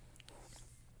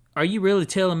are you really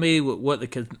telling me what the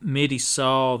committee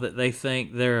saw, that they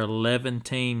think there are 11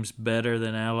 teams better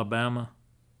than Alabama?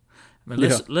 I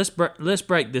mean, let's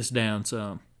break this down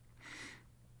some.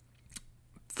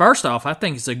 First off, I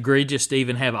think it's egregious to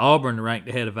even have Auburn ranked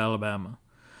ahead of Alabama.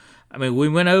 I mean, we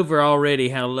went over already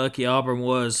how lucky Auburn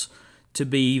was to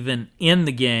be even in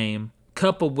the game,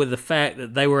 coupled with the fact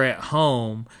that they were at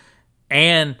home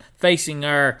and facing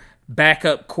our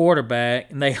backup quarterback,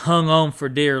 and they hung on for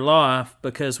dear life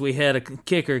because we had a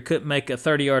kicker who couldn't make a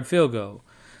 30-yard field goal.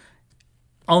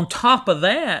 On top of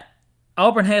that,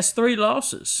 Auburn has 3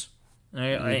 losses.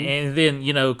 And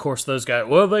then, of course, those guys,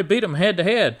 well, they beat them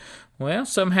head-to-head. Well,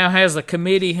 somehow the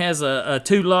committee has a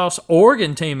 2-loss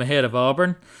Oregon team ahead of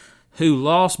Auburn, who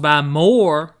lost by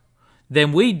more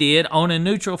than we did on a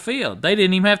neutral field. They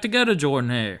didn't even have to go to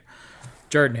Jordan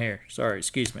Hare. Sorry,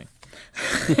 excuse me.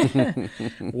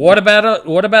 What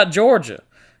about Georgia?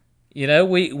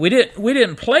 We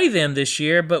didn't play them this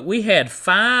year, but we had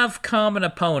 5 common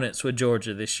opponents with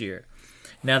Georgia this year.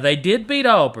 Now they did beat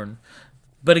Auburn,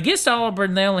 but against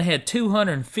Auburn they only had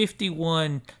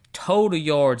 251 total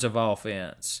yards of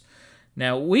offense.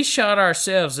 Now, we shot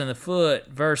ourselves in the foot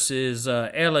versus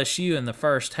LSU in the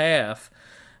first half,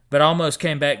 but almost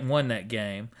came back and won that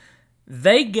game.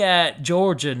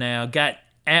 Georgia got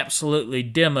absolutely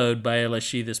demoed by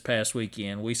LSU this past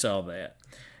weekend. We saw that.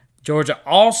 Georgia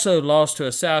also lost to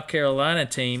a South Carolina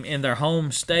team in their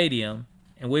home stadium,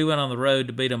 and we went on the road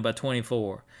to beat them by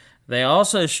 24. They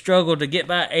also struggled to get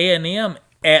by A&M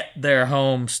at their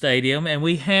home stadium, and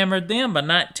we hammered them by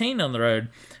 19 on the road.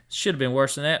 Should have been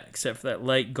worse than that, except for that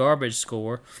late garbage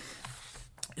score.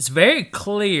 It's very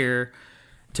clear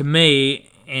to me,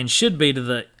 and should be to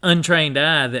the untrained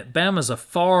eye, that Bama's a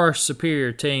far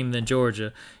superior team than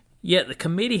Georgia, yet the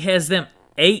committee has them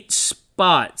 8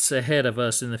 spots ahead of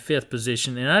us in the 5th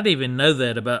position, and I didn't even know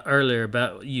that earlier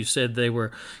about you said they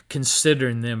were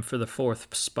considering them for the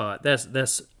 4th spot.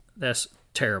 That's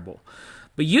terrible.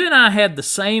 But you and I had the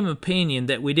same opinion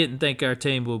that we didn't think our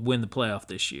team would win the playoff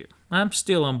this year. I'm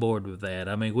still on board with that.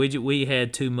 I mean, we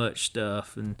had too much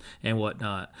stuff and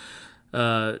whatnot,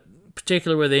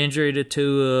 particularly with the injury to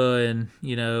Tua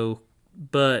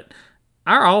but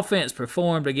our offense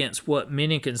performed against what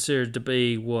many considered to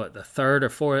be, the 3rd or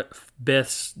 4th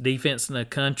best defense in the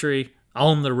country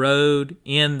on the road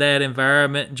in that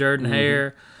environment, Jordan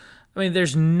Hare. I mean,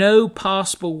 there's no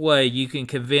possible way you can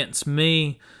convince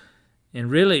me, and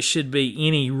really it should be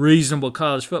any reasonable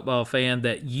college football fan,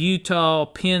 that Utah,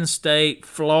 Penn State,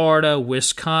 Florida,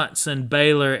 Wisconsin,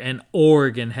 Baylor, and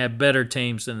Oregon have better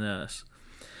teams than us.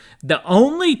 The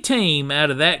only team out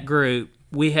of that group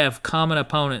we have common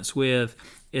opponents with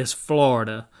is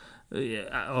Florida.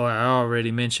 I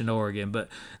already mentioned Oregon, but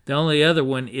the only other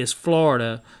one is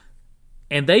Florida.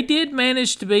 And they did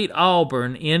manage to beat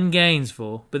Auburn in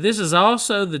Gainesville, but this is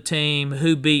also the team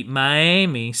who beat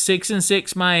Miami,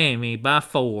 6-6 Miami, by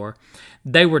 4.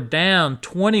 They were down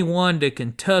 21 to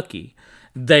Kentucky.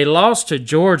 They lost to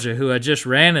Georgia, who I just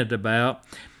ranted about,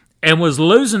 and was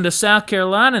losing to South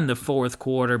Carolina in the 4th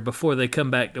quarter before they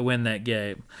come back to win that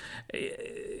game.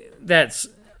 I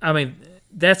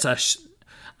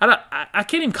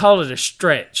can't even call it a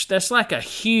stretch. That's like a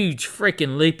huge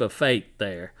freaking leap of faith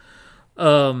there.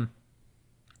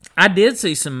 I did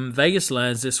see some Vegas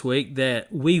lines this week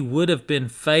that we would have been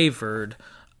favored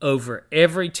over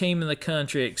every team in the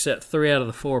country except 3 out of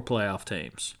the 4 playoff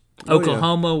teams.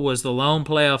 Oklahoma was the lone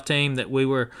playoff team that we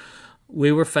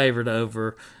were favored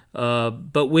over,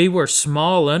 but we were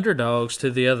small underdogs to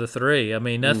the other 3. I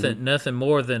mean, nothing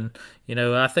more than,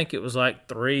 I think it was like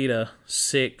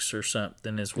 3-6 or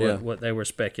something is what they were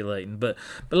speculating. But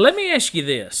let me ask you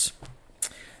this.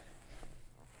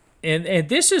 And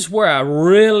this is where I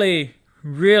really,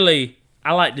 really,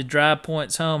 I like to drive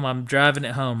points home. I'm driving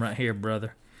it home right here,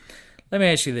 brother. Let me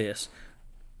ask you this.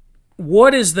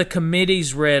 What is the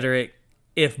committee's rhetoric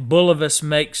if Bulovas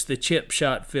makes the chip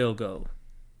shot field goal.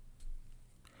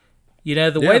 You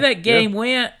know, the way that game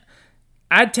went,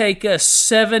 I'd take us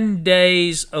 7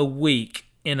 days a week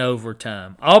in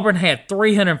overtime. Auburn had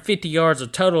 350 yards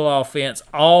of total offense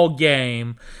all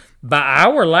game by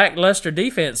our lackluster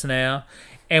defense now,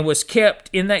 and was kept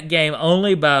in that game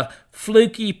only by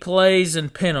fluky plays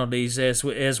and penalties, as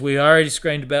we already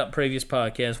screamed about in previous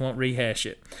podcasts. Won't rehash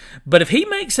it. But if he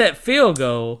makes that field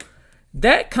goal,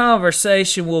 that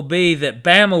conversation will be that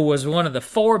Bama was one of the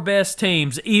 4 best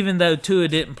teams, even though Tua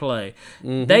didn't play.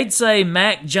 They'd say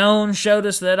Mac Jones showed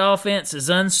us that offense is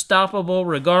unstoppable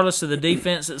regardless of the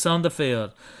defense that's on the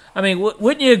field. I mean,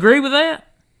 wouldn't you agree with that?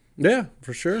 Yeah,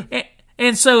 for sure.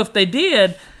 And so if they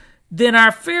did, then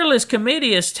our fearless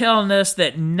committee is telling us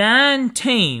that 9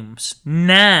 teams,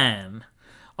 9,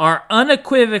 are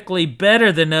unequivocally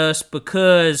better than us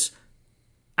because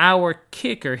our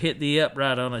kicker hit the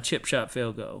upright on a chip shot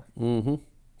field goal.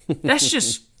 That's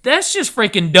just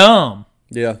freaking dumb.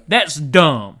 Yeah. That's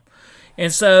dumb.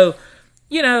 And so,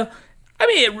 you know, I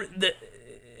mean,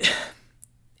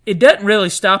 it doesn't really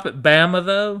stop at Bama,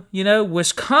 though. You know,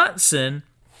 Wisconsin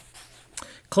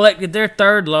collected their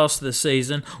 3rd loss of the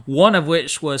season, one of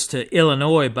which was to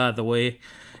Illinois, by the way,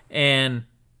 and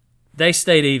they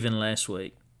stayed even last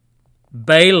week.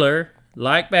 Baylor,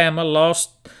 like Bama,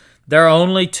 lost their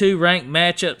only 2 ranked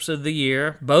matchups of the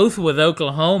year, both with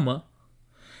Oklahoma,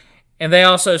 and they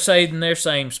also stayed in their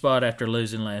same spot after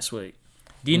losing last week.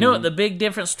 Do you know what the big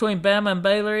difference between Bama and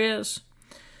Baylor is?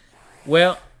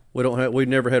 Well, we've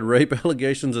never had rape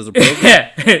allegations as a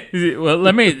program.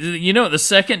 Well, you know what the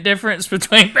second difference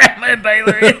between Bama and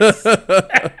Baylor is?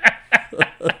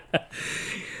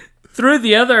 Through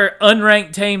the other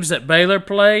unranked teams that Baylor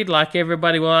played, like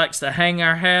everybody likes to hang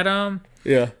our hat on,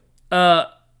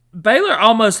 Baylor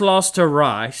almost lost to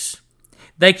Rice.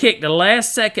 They kicked a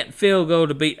last-second field goal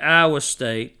to beat Iowa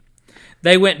State.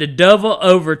 They went to double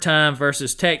overtime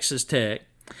versus Texas Tech.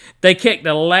 They kicked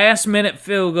a last-minute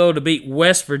field goal to beat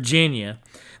West Virginia.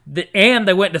 And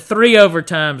they went to 3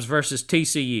 overtimes versus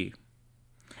TCU.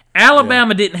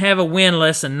 Alabama didn't have a win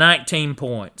less than 19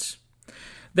 points.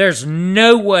 There's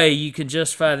no way you can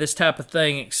justify this type of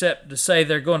thing except to say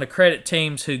they're going to credit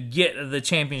teams who get to the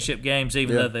championship games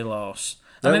even though they lost.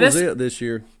 That was it this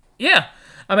year. Yeah.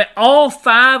 I mean, all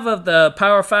 5 of the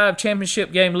Power 5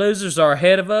 championship game losers are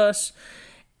ahead of us,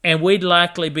 and we'd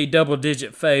likely be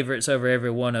double-digit favorites over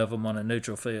every one of them on a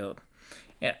neutral field.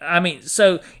 I mean,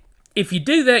 so if you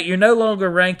do that, you're no longer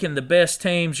ranking the best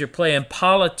teams. You're playing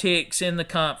politics in the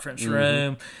conference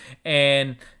room,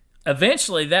 and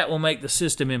eventually that will make the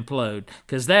system implode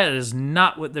because that is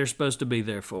not what they're supposed to be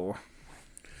there for.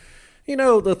 You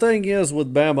know, the thing is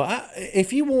with Bama,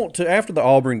 if you want to, after the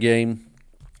Auburn game,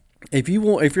 if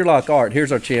you're like, all right,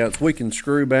 here's our chance, we can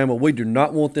screw Bama. We do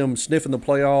not want them sniffing the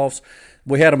playoffs.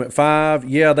 We had them at 5.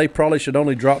 Yeah, they probably should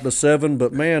only drop to 7.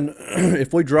 But, man,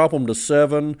 if we drop them to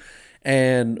 7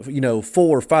 and,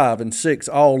 4, 5, and 6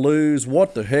 all lose,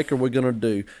 what the heck are we going to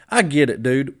do? I get it,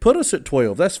 dude. Put us at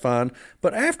 12. That's fine.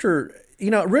 But after the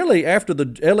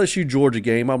LSU-Georgia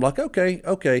game, I'm like,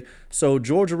 okay. So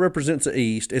Georgia represents the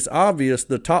East. It's obvious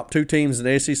the top 2 teams in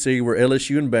the SEC were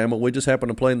LSU and Bama. We just happen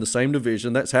to play in the same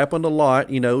division. That's happened a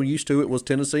lot. Used to it was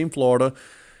Tennessee and Florida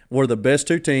were the best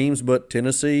 2 teams, but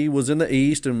Tennessee was in the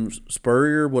East, and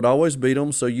Spurrier would always beat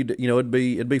them. So it'd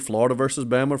be Florida versus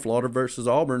Bama, Florida versus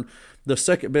Auburn. The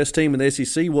second best team in the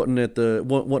SEC wasn't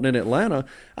in Atlanta.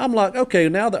 I'm like, okay,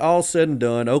 now that all's said and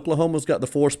done, Oklahoma's got the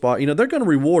 4th spot. They're going to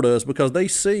reward us because they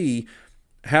see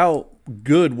how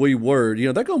good we were.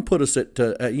 They're going to put us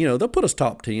they'll put us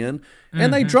top 10,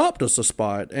 and they dropped us a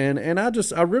spot. And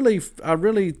I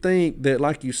really think that,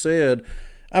 like you said,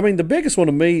 I mean, the biggest one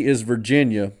to me is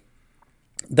Virginia.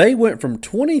 They went from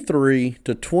 23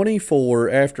 to 24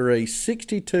 after a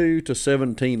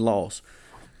 62-17 loss.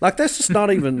 Like, that's just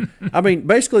not even – I mean,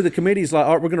 basically the committee's like,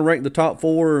 all right, we're going to rank the top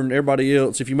 4 and everybody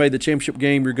else. If you made the championship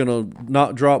game, you're going to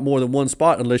not drop more than 1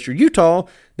 spot unless you're Utah.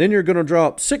 Then you're going to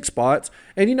drop 6 spots.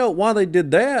 And you know why they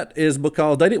did that is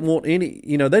because they didn't want they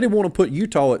didn't want to put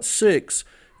Utah at 6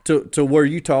 to where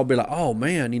Utah would be like, oh,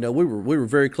 man, we were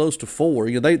very close to 4.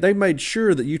 They made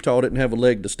sure that Utah didn't have a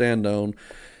leg to stand on.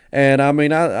 And, I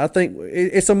mean, I think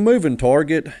it's a moving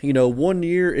target. 1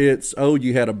 year it's,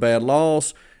 you had a bad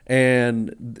loss.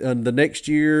 And the next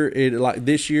year, like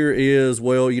this year is,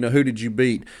 well, who did you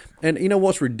beat? And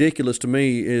what's ridiculous to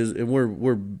me is, and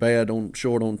we're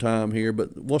short on time here,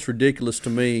 but what's ridiculous to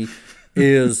me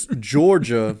is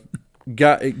Georgia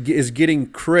is getting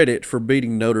credit for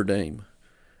beating Notre Dame.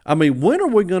 I mean, when are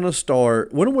we going to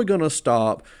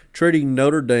stop treating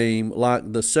Notre Dame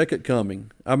like the second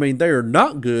coming? I mean, they are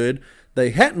not good.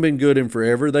 They hadn't been good in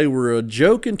forever. They were a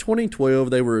joke in 2012.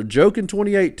 They were a joke in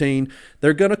 2018.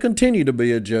 They're going to continue to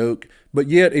be a joke. But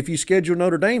yet, if you schedule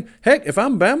Notre Dame, heck, if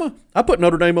I'm Bama, I put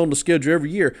Notre Dame on the schedule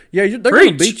every year. Yeah, they're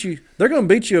going to beat you. They're going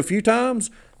to beat you a few times.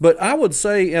 But I would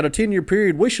say at a 10-year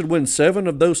period, we should win 7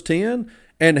 of those 10.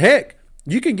 And heck,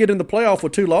 you can get in the playoff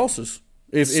with 2 losses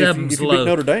if you beat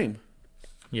Notre Dame.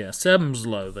 Yeah, 7's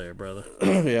low there, brother.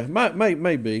 Yeah,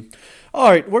 may be. All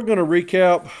right, we're going to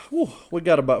recap. Whew, we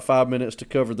got about 5 minutes to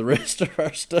cover the rest of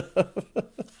our stuff.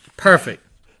 Perfect.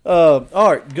 All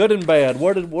right, good and bad.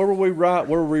 Where were we right?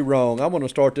 Where were we wrong? I'm going to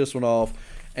start this one off,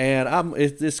 and I'm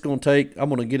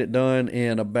going to get it done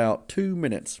in about 2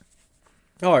 minutes.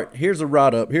 All right, here's a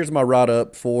write-up. Here's my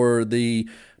write-up for the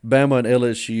Bama and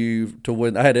LSU to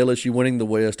win. I had LSU winning the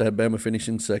West. I had Bama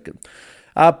finishing second.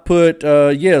 I put,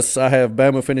 yes, I have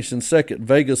Bama finishing second.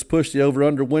 Vegas pushed the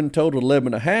over-under win total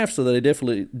 11.5, so they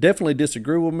definitely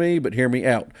disagree with me, but hear me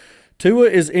out. Tua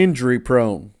is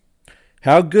injury-prone.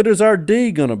 How good is our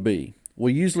D going to be?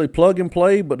 We usually plug and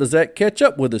play, but does that catch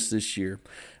up with us this year?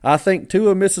 I think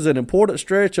Tua misses an important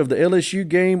stretch of the LSU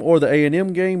game or the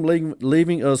A&M game,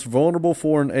 leaving us vulnerable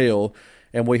for an L.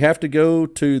 And we have to go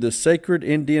to the sacred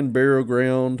Indian burial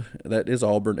ground, that is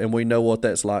Auburn, and we know what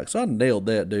that's like. So I nailed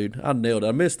that, dude. I nailed it.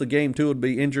 I missed the game, too, would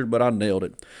be injured, but I nailed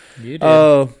it. You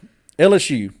did.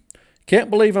 LSU. Can't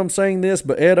believe I'm saying this,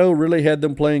 but Ed O really had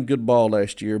them playing good ball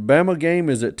last year. Bama game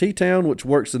is at T-Town, which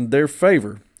works in their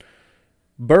favor.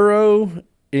 Burrow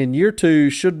in year 2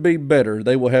 should be better.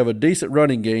 They will have a decent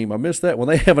running game. I missed that one.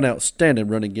 They have an outstanding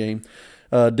running game.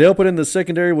 Delpit in the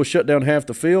secondary will shut down half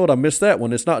the field. I missed that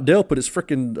one. It's not Delpit. It's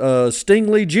freaking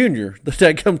Stingley Jr., the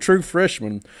that true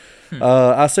freshman.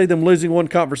 I see them losing one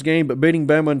conference game, but beating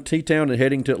Bama and T-Town and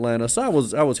heading to Atlanta. So I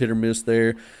was hit or miss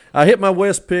there. I hit my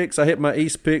West picks. I hit my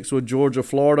East picks with Georgia,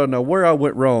 Florida. Now, where I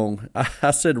went wrong,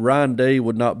 I said Ryan Day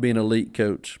would not be an elite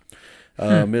coach.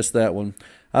 Missed that one.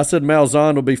 I said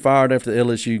Malzahn will be fired after the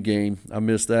LSU game. I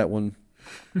missed that one.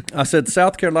 I said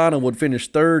South Carolina would finish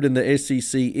 3rd in the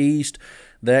SEC East.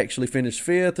 They actually finished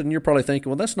 5th, and you're probably thinking,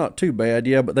 well, that's not too bad.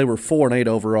 Yeah, but they were 4-8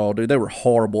 overall, dude. They were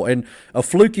horrible, and a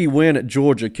fluky win at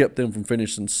Georgia kept them from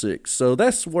finishing 6th. So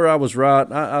that's where I was right.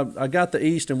 I got the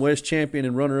East and West champion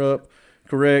and runner-up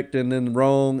correct, and then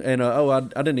wrong. And, I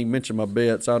didn't even mention my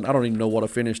bets. I don't even know what I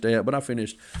finished at, but I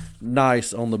finished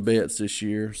nice on the bets this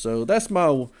year. So that's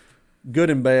my good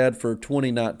and bad for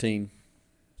 2019.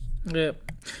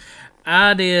 Yep.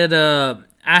 I did. I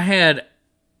had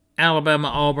Alabama,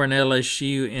 Auburn,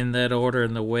 LSU in that order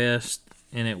in the West,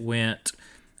 and it went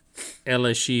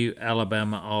LSU,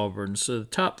 Alabama, Auburn. So the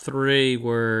top 3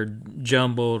 were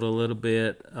jumbled a little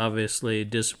bit. Obviously,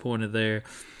 disappointed there.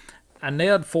 I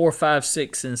nailed 4, 5,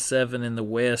 6, and 7 in the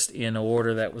West in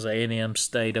order. That was A&M,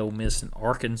 State, Ole Miss, and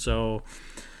Arkansas.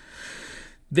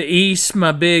 The East,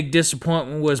 my big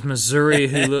disappointment was Missouri,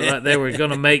 who looked like they were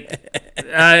going to make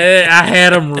I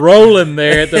had them rolling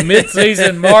there at the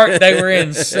midseason mark. They were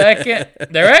in second.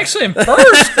 They're actually in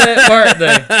first, weren't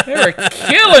they? They were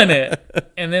killing it.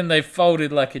 And then they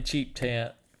folded like a cheap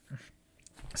tent.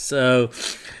 So,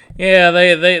 yeah,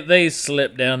 they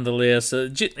slipped down the list.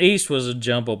 East was a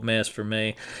jumbled mess for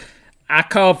me. I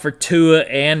called for Tua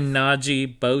and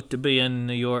Najee both to be in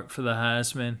New York for the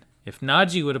Heisman. If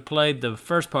Najee would have played the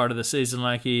first part of the season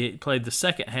like he played the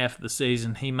second half of the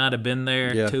season, he might have been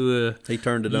there. Yeah, he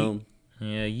turned it on.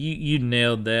 Yeah, you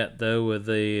nailed that, though, with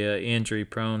the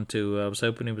injury-prone Tua. I was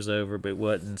hoping he was over, but it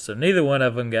wasn't. So neither one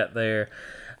of them got there.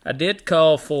 I did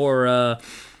call for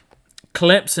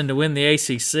Clemson to win the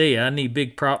ACC. I need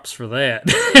big props for that.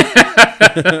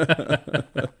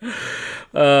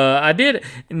 I did.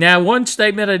 Now, one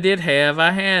statement I did have,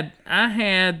 I had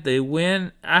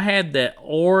that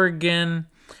Oregon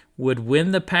would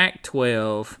win the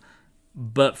Pac-12,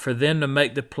 but for them to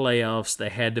make the playoffs, they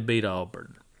had to beat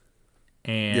Auburn,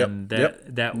 and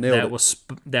that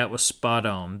was spot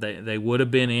on. They would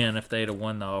have been in if they'd have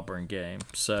won the Auburn game.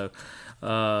 So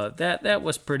that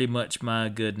was pretty much my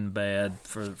good and bad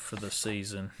for the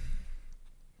season.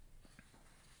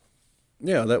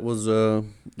 Yeah, that was the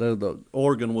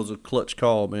Oregon was a clutch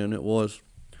call, man. It was.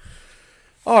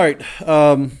 All right,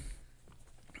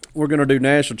 we're gonna do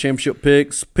national championship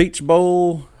picks. Peach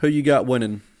Bowl, who you got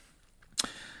winning?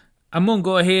 I'm gonna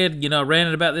go ahead. I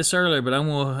ranted about this earlier, but I'm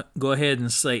gonna go ahead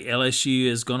and say LSU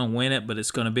is gonna win it, but it's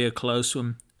gonna be a close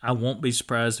one. I won't be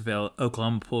surprised if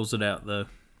Oklahoma pulls it out, though.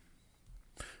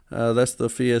 That's the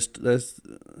Fiesta.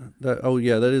 Oh,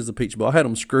 yeah, that is the Peach Bowl. I had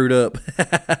them screwed up.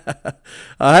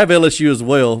 I have LSU as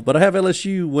well, but I have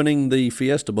LSU winning the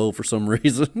Fiesta Bowl for some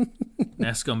reason.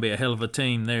 That's going to be a hell of a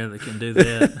team there that can do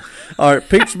that. All right,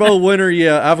 Peach Bowl winner,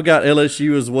 yeah, I've got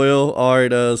LSU as well. All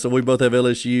right, so we both have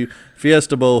LSU.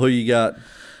 Fiesta Bowl, who you got?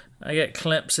 I got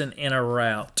Clemson in a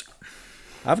rout.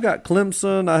 I've got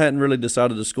Clemson. I hadn't really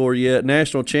decided to score yet.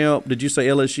 National champ, did you say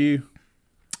LSU?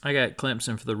 I got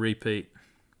Clemson for the repeat.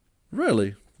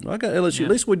 Really? I got LSU. Yeah.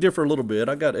 At least we differ a little bit.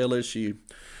 I got LSU.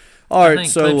 All right, I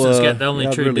think so Clemson's got the only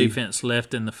yeah, true really, defense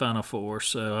left in the Final Four,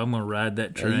 so I'm going to ride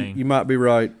that you, train. you might be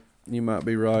right. You might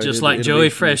be right. Just like it'll Joey be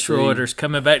fun to see. Freshwater's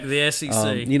coming back to the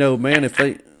SEC. You know, man, if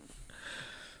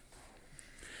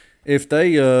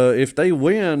they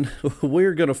win,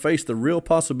 we're going to face the real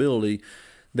possibility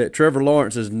that Trevor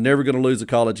Lawrence is never going to lose a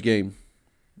college game.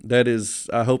 That is,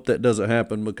 I hope that doesn't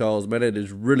happen because, man, it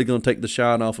is really going to take the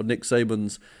shine off of Nick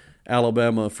Saban's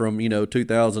Alabama from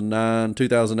 2009,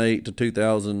 2008 to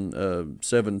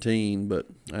 2017. But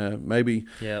maybe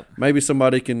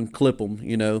somebody can clip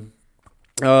them.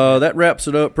 That wraps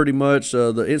it up pretty much.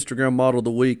 The Instagram model of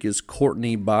the week is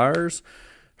Courtney Byers.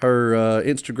 Her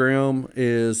Instagram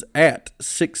is at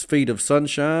 6 feet of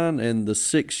sunshine, and the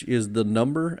 6 is the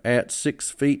number at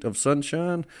 6 feet of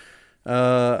sunshine.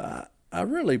 I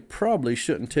really probably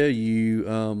shouldn't tell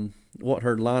you what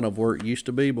her line of work used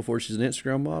to be before she's an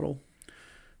Instagram model.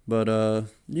 But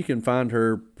you can find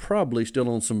her probably still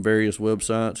on some various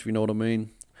websites, if you know what I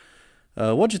mean.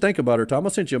 What'd you think about her, Tom? I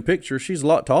sent you a picture. She's a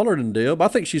lot taller than Deb. I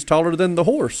think she's taller than the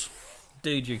horse.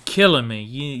 Dude, you're killing me.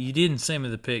 You didn't send me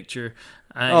the picture.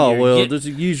 Just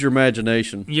use your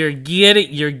imagination. You're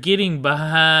getting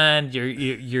behind.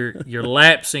 You're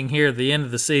lapsing here at the end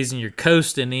of the season. You're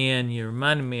coasting in. You're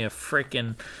reminding me of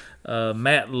freaking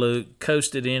Matt Luke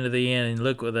coasted into the end, and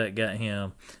look what that got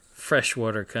him.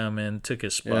 Freshwater come in, took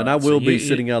his spot. Yeah, and I will be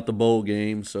sitting out the bowl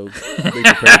game, so be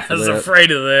prepared for I was that.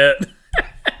 afraid of that.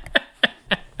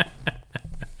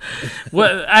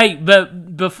 Well,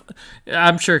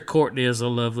 I'm sure Courtney is a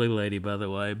lovely lady, by the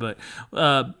way. But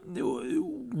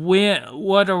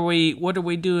what are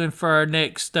we doing for our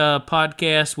next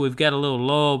podcast? We've got a little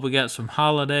lull. We got some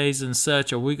holidays and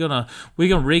such. Are we gonna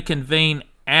reconvene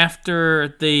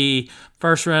after the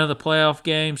first round of the playoff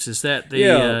games? Is that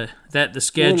the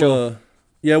schedule?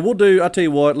 We'll do. I tell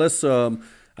you what, let's.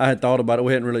 I had thought about it.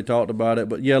 We hadn't really talked about it,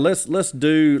 but yeah, let's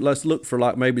look for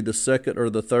like maybe the second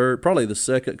or the third, probably the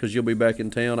second because you'll be back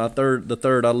in town. The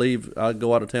third I leave, I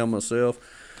go out of town myself,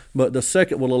 but the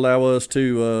second will allow us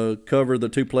to cover the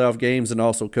 2 playoff games and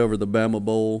also cover the Bama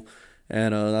Bowl,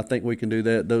 and I think we can do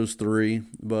those 3.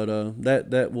 But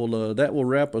that will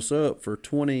wrap us up for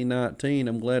 2019.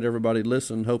 I'm glad everybody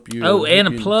listened. Hope you. And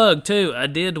a plug too. I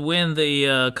did win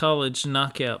the college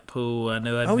knockout pool. I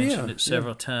know I mentioned it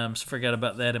several times. Forgot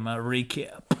about that in my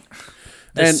recap.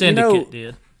 The syndicate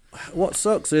did. What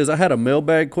sucks is I had a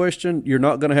mailbag question. You're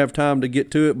not going to have time to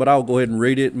get to it, but I'll go ahead and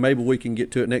read it. Maybe we can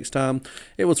get to it next time.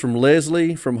 It was from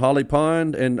Leslie from Holly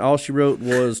Pond, and all she wrote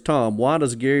was, Tom, why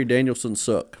does Gary Danielson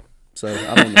suck? So,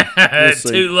 I don't know. We'll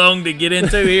see. Too long to get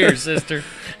into here, sister.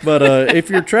 But if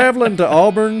you're traveling to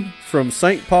Auburn from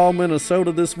St. Paul,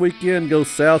 Minnesota this weekend, go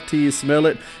south till you smell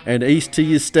it, and east till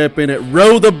you step in it.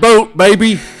 Row the boat,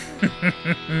 baby!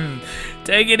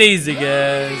 Take it easy,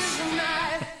 guys.